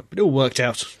 Yeah, but it all worked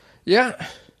out yeah,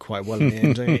 quite well in the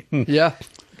end. Didn't it? yeah,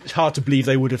 It's hard to believe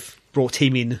they would have brought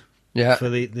him in yeah, for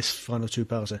this final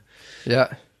 2-parter.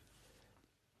 yeah.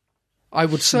 I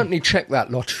would certainly check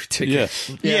that lottery ticket. Yes.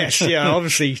 Yeah. Yes, yeah,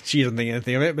 obviously she doesn't think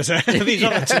anything of it, but these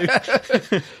other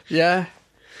two. Yeah.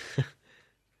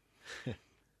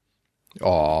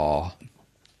 Oh,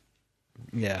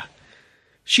 Yeah.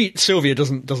 Sylvia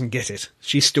doesn't get it.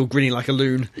 She's still grinning like a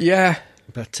loon, yeah.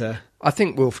 but I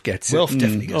think Wilf gets it. Wilf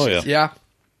definitely gets Oh, it. yeah. Yeah,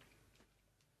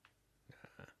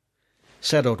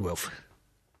 Sad old Wilf.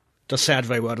 Does sad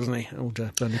very well, doesn't he? Old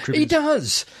Bernard Cribbins. he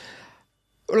does.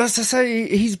 Well, as I say,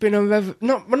 he's been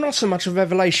not so much a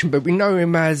revelation, but we know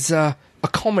him as a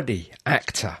comedy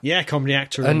actor. Yeah, comedy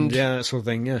actor And- and yeah, that sort of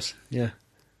thing, yes. Yeah.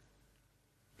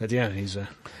 But yeah, he's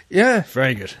Yeah,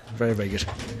 very good. Very, very good.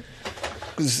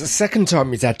 because the second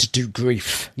time he's had to do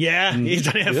grief, Yeah, he's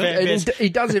done it a fair and bit. he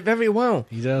does it very well.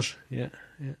 He does, yeah.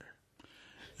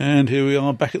 And here we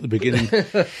are back at the beginning.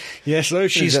 Yes, though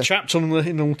she's Is it- trapped in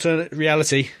an alternate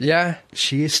reality, Yeah,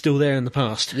 she is still there in the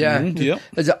past. yeah. Yep.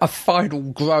 There's a final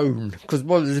groan because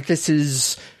this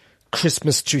is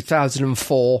Christmas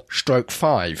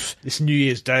 2004/5. This New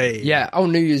Year's Day. Yeah. Oh,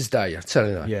 New Year's Day. I tell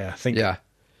you that. Yeah, I think Yeah.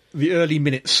 the early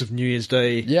minutes of New Year's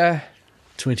Day, Yeah.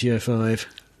 2005.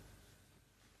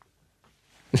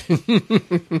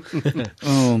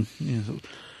 Oh, yeah.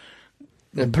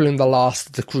 They're pulling the last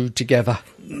of the crew together.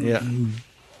 Yeah.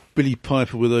 Billy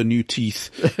Piper with her new teeth.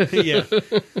 Yeah.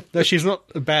 No, she's not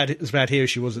as bad here as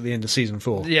she was at the end of season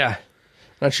 4. Yeah.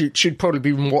 And she'd probably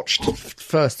been watched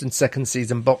first and second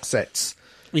season box sets.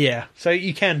 Yeah. So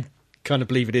you can kind of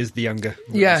believe it is the younger.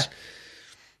 Yeah. Rose.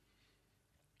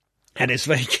 And it's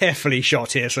very carefully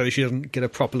shot here so she doesn't get a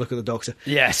proper look at the Doctor.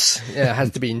 Yes. Yeah, it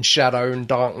has to be in shadow and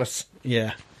darkness.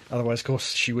 Yeah. Otherwise, of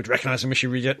course, she would recognise him when he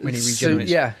regenerates.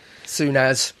 Yeah. Soon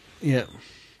as. Yeah.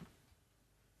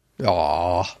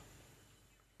 Aww.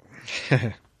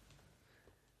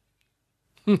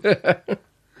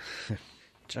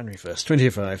 January 1st,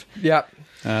 2005. Yep.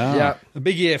 Ah. Yep. A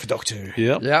big year for Doctor Who.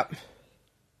 Yep. Yep.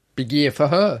 Big year for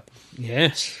her.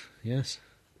 Yes. Yes.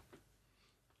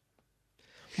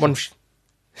 Wonder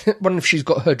if she's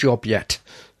got her job yet,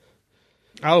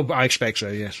 Oh, I expect so,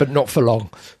 yes. but not for long.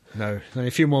 No, only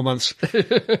a few more months.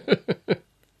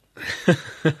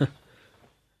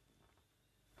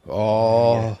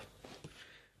 Oh.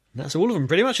 That's all of them,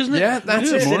 pretty much, isn't it? Yeah,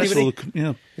 that's Yeah, it. more or less Anybody? all the,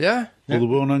 yeah, Yeah. all the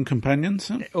well-known companions.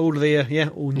 Yeah. All of the,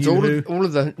 all It's new all Who. of, all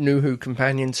of the new Who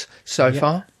companions so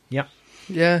far. Yep.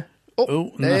 Yeah.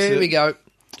 Oh, and that's there it. we go.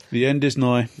 The end is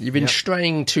nigh. You've been Yep.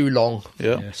 straying too long.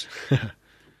 Yeah. Yes.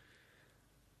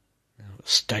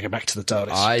 Stagger back to the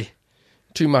TARDIS. Aye.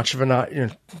 Too much of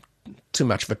too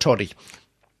much of a toddy.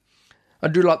 I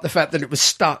do like the fact that it was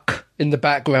stuck in the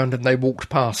background and they walked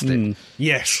past it.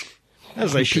 Yes.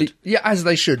 As they should. Yeah, as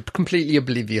they should. Completely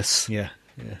oblivious. Yeah.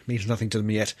 Means nothing to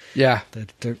them yet. Yeah.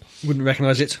 They wouldn't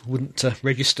recognise it, wouldn't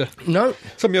register. No.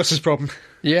 Somebody else's problem.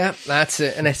 Yeah, that's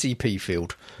it. An SEP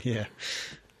field. Yeah.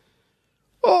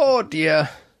 Oh dear.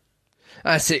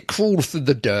 That's it. Crawl through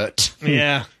the dirt.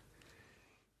 Yeah.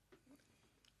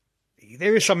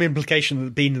 There is some implication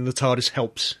that being in the TARDIS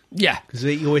helps. Yeah. Because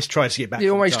he always tries to get back He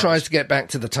to always the TARDIS. tries to get back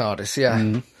to the TARDIS,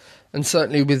 yeah. And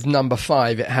certainly with number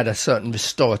 5, it had a certain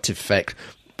restorative effect,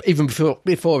 even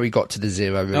before he got to the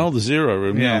Zero Room. Oh, the Zero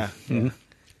Room. Yeah.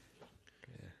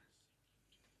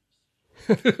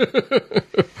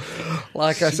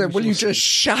 Like I said, will you just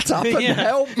shut up and Yeah.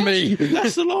 help me?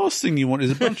 That's the last thing you want,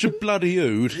 is a bunch of bloody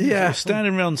ood Yeah.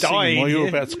 standing around singing Dying, while you're yeah.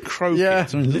 about to croak Yeah.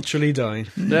 it. I mean, Literally dying.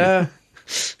 Yeah.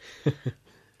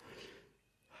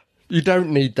 You don't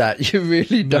need that. You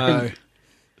really don't. No.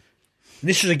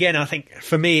 This is, again, I think,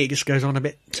 for me, it just goes on a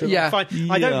bit too long. Yeah. Fine.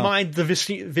 I Yeah. don't mind the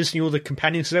visiting all the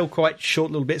companions. They're all quite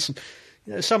short little bits. And,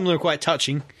 some of them are quite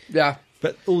touching. Yeah.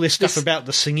 But all this stuff This- about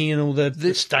the singing and all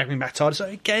the staggering back TARDIS,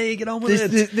 okay, get on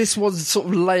with it. This was sort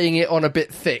of laying it on a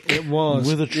bit thick. It was.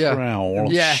 with a Yeah.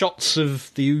 trowel. Yeah. Shots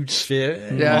of the Ood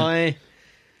sphere. Yeah. Why?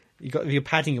 You're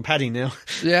padding now.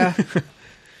 Yeah.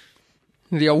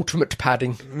 The ultimate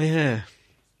padding. Yeah.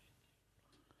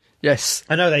 Yes.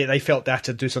 I know they felt they had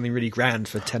to do something really grand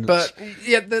for Tennant's. But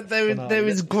yeah, there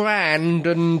is grand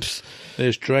and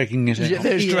There's dragging it out.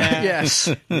 there's Yeah. yes.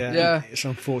 yeah, Yeah. it's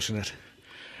unfortunate.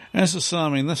 As I say, I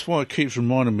mean, that's why it keeps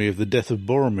reminding me of the death of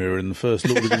Boromir in the first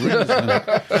Lord of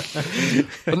the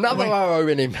Rings. Another arrow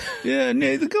in him. Yeah,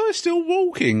 the guy's still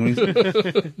walking.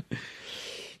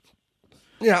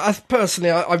 Yeah,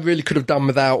 I really could have done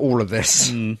without all of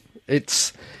this.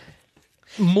 It's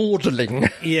maudling.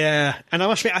 Yeah, and I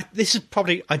must admit, this is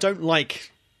probably... I don't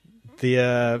like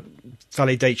the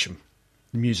Validation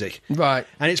music. Right.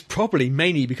 And it's probably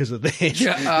mainly because of this,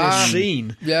 Yeah, this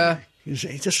scene. Yeah.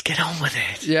 Just get on with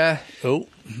it. Yeah. Oh,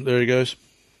 there he goes.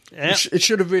 Yeah, It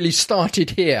should have really started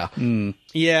here.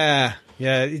 yeah,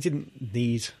 it didn't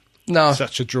need No.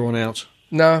 such a drawn-out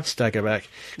No. stagger back.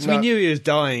 So No. we knew he was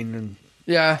dying, and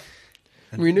Yeah.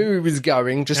 We knew he was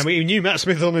going. Just we knew Matt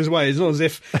Smith on his way. It's not as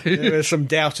if there were some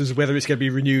doubt as whether it's going to be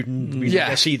renewed and we Yeah.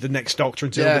 don't see the next Doctor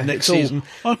until Yeah, the next it's all- season.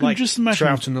 I can like just imagine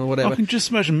Troughton or whatever. I can just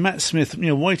imagine Matt Smith,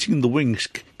 waiting in the wings,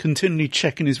 continually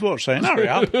checking his watch, saying, "Hurry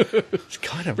up!" It's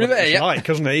kind of what Yeah, it's yeah. like,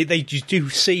 isn't it? You do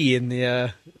see in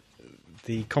the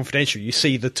Confidential, you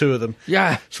see the two of them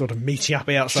yeah. sort of meeting up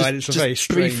outside. It's a very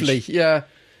strange, briefly. Yeah.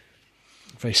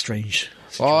 very strange.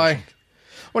 Why?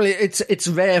 Well, it's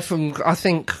rare from, I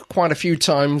think, quite a few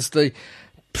times the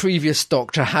previous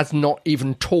Doctor has not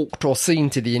even talked or seen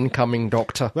to the incoming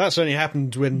Doctor. Well, that's only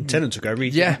happened when Tennant took over. He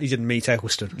didn't meet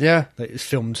Eccleston. Yeah. It was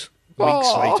filmed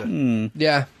weeks later.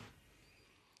 Yeah.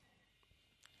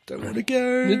 Don't want to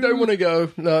go. You don't want to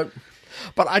go, no.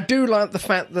 But I do like the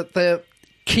fact that they're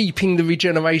keeping the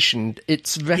regeneration.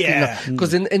 It's Yeah.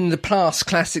 because in the past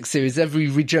classic series, every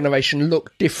regeneration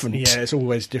looked different. Yeah, it's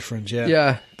always different, yeah.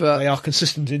 Yeah, but They are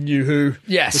consistent in New Who,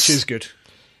 Yes. which is good.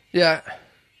 yeah,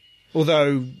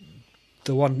 Although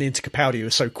the one into Capaldi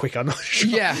was so quick, I'm not sure.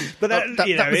 yeah. But that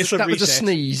was a reset.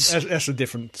 sneeze. That's a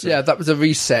different... Yeah, that was a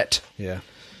reset Yeah.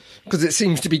 because it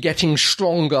seems to be getting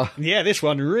stronger. Yeah, this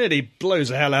one really blows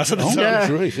the hell out of the Oh, sun. Yeah.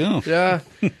 great, yeah.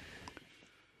 Yeah,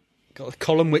 Got the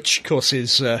column, which, of course,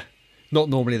 is not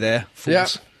normally there. Yeah.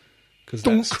 Because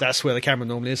that's where the camera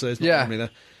normally is, so it's not Yeah. normally there.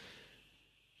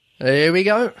 here we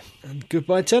go. And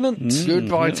goodbye, Tennant.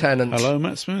 Goodbye, Tennant. Hello,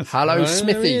 Matt Smith. Hello, There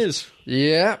Smithy. he is.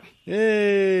 Yeah.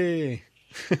 Yay.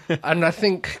 And I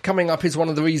think coming up is one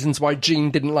of the reasons why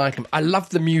Gene didn't like him. I love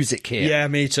the music here. Yeah,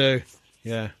 me too.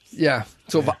 Yeah. Yeah,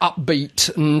 sort of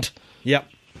upbeat and Yep.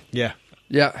 Yeah.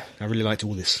 yeah, I really liked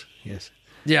all this. Yes.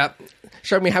 yeah.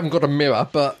 Show me haven't got a mirror,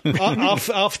 but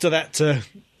After that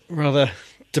rather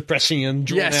depressing and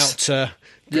drawn Yes. out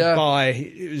Yeah. goodbye,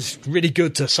 it was really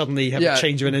good to suddenly have Yeah. a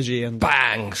change of energy and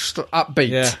bang,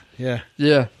 upbeat. yeah,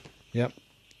 Yeah. yep.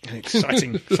 An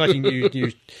exciting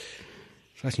new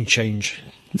exciting change.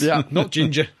 Yeah. Not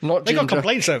Ginger. Not They got Ginger.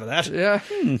 complaints over that. Yeah.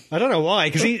 I don't know why,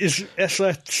 because that's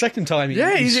the second time.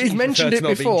 Yeah, he's mentioned referred it to not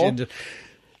being before. Ginger.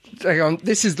 Hang on,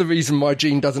 this is the reason why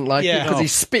Gene doesn't like it, Yeah. because he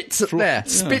spits at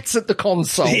spits at the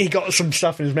console. He got some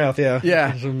stuff in his mouth. Yeah,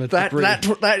 Yeah, Some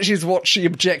that is what she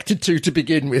objected to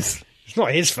begin with. It's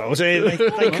not his fault.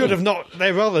 They could have not.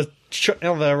 There were other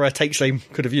takes they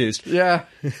could have used. Yeah.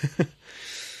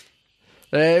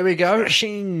 There we go.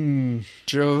 Shing.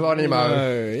 Geronimo.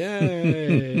 Oh,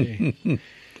 yay.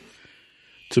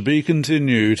 To be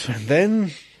continued.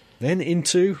 then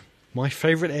into my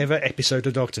favourite ever episode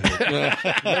of Doctor Who.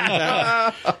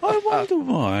 I wonder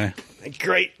why.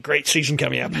 Great season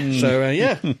coming up. So,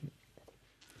 yeah.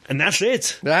 And that's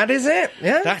it. That is it.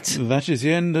 Yeah. That is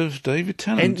the end of David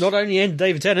Tennant. And not only end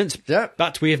David Tennant, Yeah.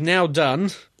 but we have now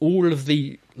done all of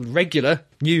the regular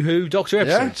New Who Doctor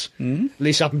episodes. At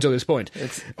least up until this point.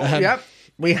 Yep.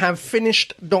 We have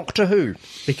finished Doctor Who.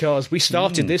 Because we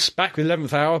started this back with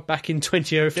 11th Hour back in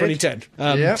 2010.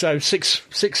 Yeah. So six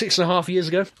and a half years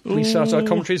ago, we started our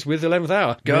commentaries with 11th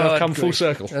Hour. We've now come full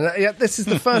circle. And this is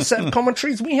the first set of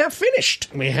commentaries we have finished.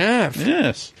 We have.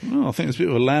 Yes. Well, I think it's a bit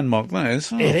of a landmark, that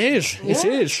is. Oh. It is. It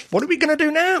is. What are we going to do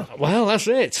now? Well, that's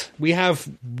it. We have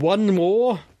one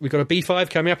more. We've got a B5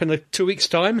 coming up in 2 weeks'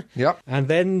 time. Yep. And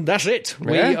then that's it.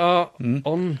 We Yeah. are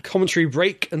on commentary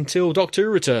break until Doctor Who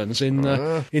returns in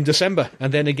December.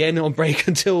 And then again on break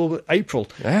until April.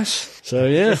 Yes. So,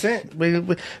 yeah. That's it. We've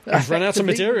run out of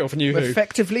material for New Who.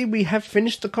 Effectively, we have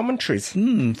finished the commentaries.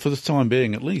 For the time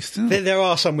being, at least. Yeah. There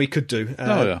are some we could do.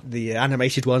 The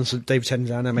animated ones, David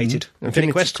Tennant's animated.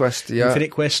 Infinity Quest, yeah. Infinite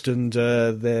Quest and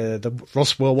the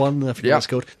Roswell one, I forget what it's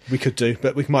called. We could do,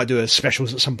 but we might do a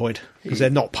specials at some point, because they're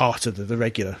not part of the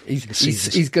regular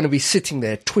seasons. He's going to be sitting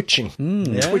there twitching.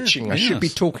 Twitching. I should be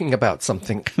yes. talking about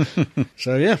something.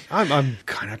 So, yeah, I'm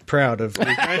kind of proud of we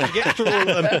managed to get through all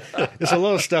of them. There's a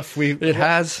lot of stuff It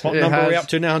has. What it number has. are we up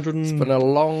to now? 100 It's been a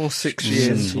long 6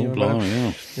 years. Oh, blimey,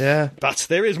 yeah. Yeah. But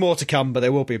there is more to come, but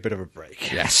there will be a bit of a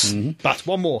break. Yes. But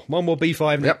one more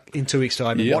B5 Yep. in 2 weeks'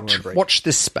 time. And one more break. Watch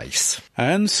this space.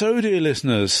 And so, dear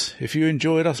listeners, if you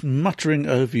enjoyed us muttering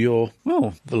over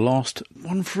the last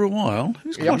one for a while, it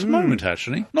was quite a moment,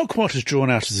 actually. Not quite as drawn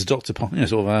out as the Dr. Pond,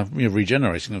 sort of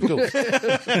regenerating, of course.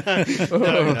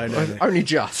 No. Only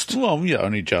just. Well, yeah,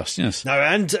 only just, yes. No,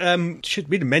 and should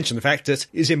we mention the fact that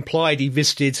it's implied he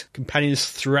visited companions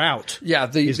throughout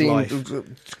Yeah, his life.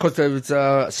 because there was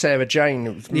Sarah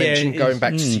Jane mentioned going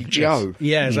back to see Joe.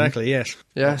 Yeah, exactly, yes.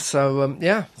 Yeah, so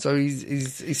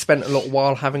he's spent a little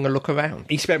while having a look around.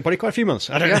 He spent probably quite a few months.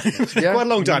 I don't know. Yeah. Quite a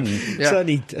long time. Yeah.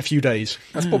 Certainly a few days.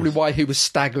 That's probably why he was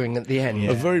staggering at the end.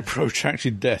 A very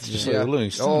protracted death, to say the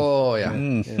least. Oh, yeah.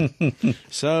 Yeah.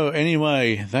 So,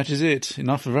 anyway, that is it.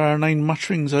 Enough of our inane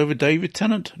mutterings over David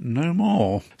Tennant. No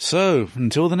more. So,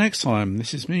 until the next time,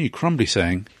 this is me, Crumbly,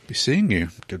 saying, be seeing you.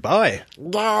 Goodbye.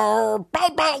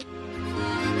 Bye-bye.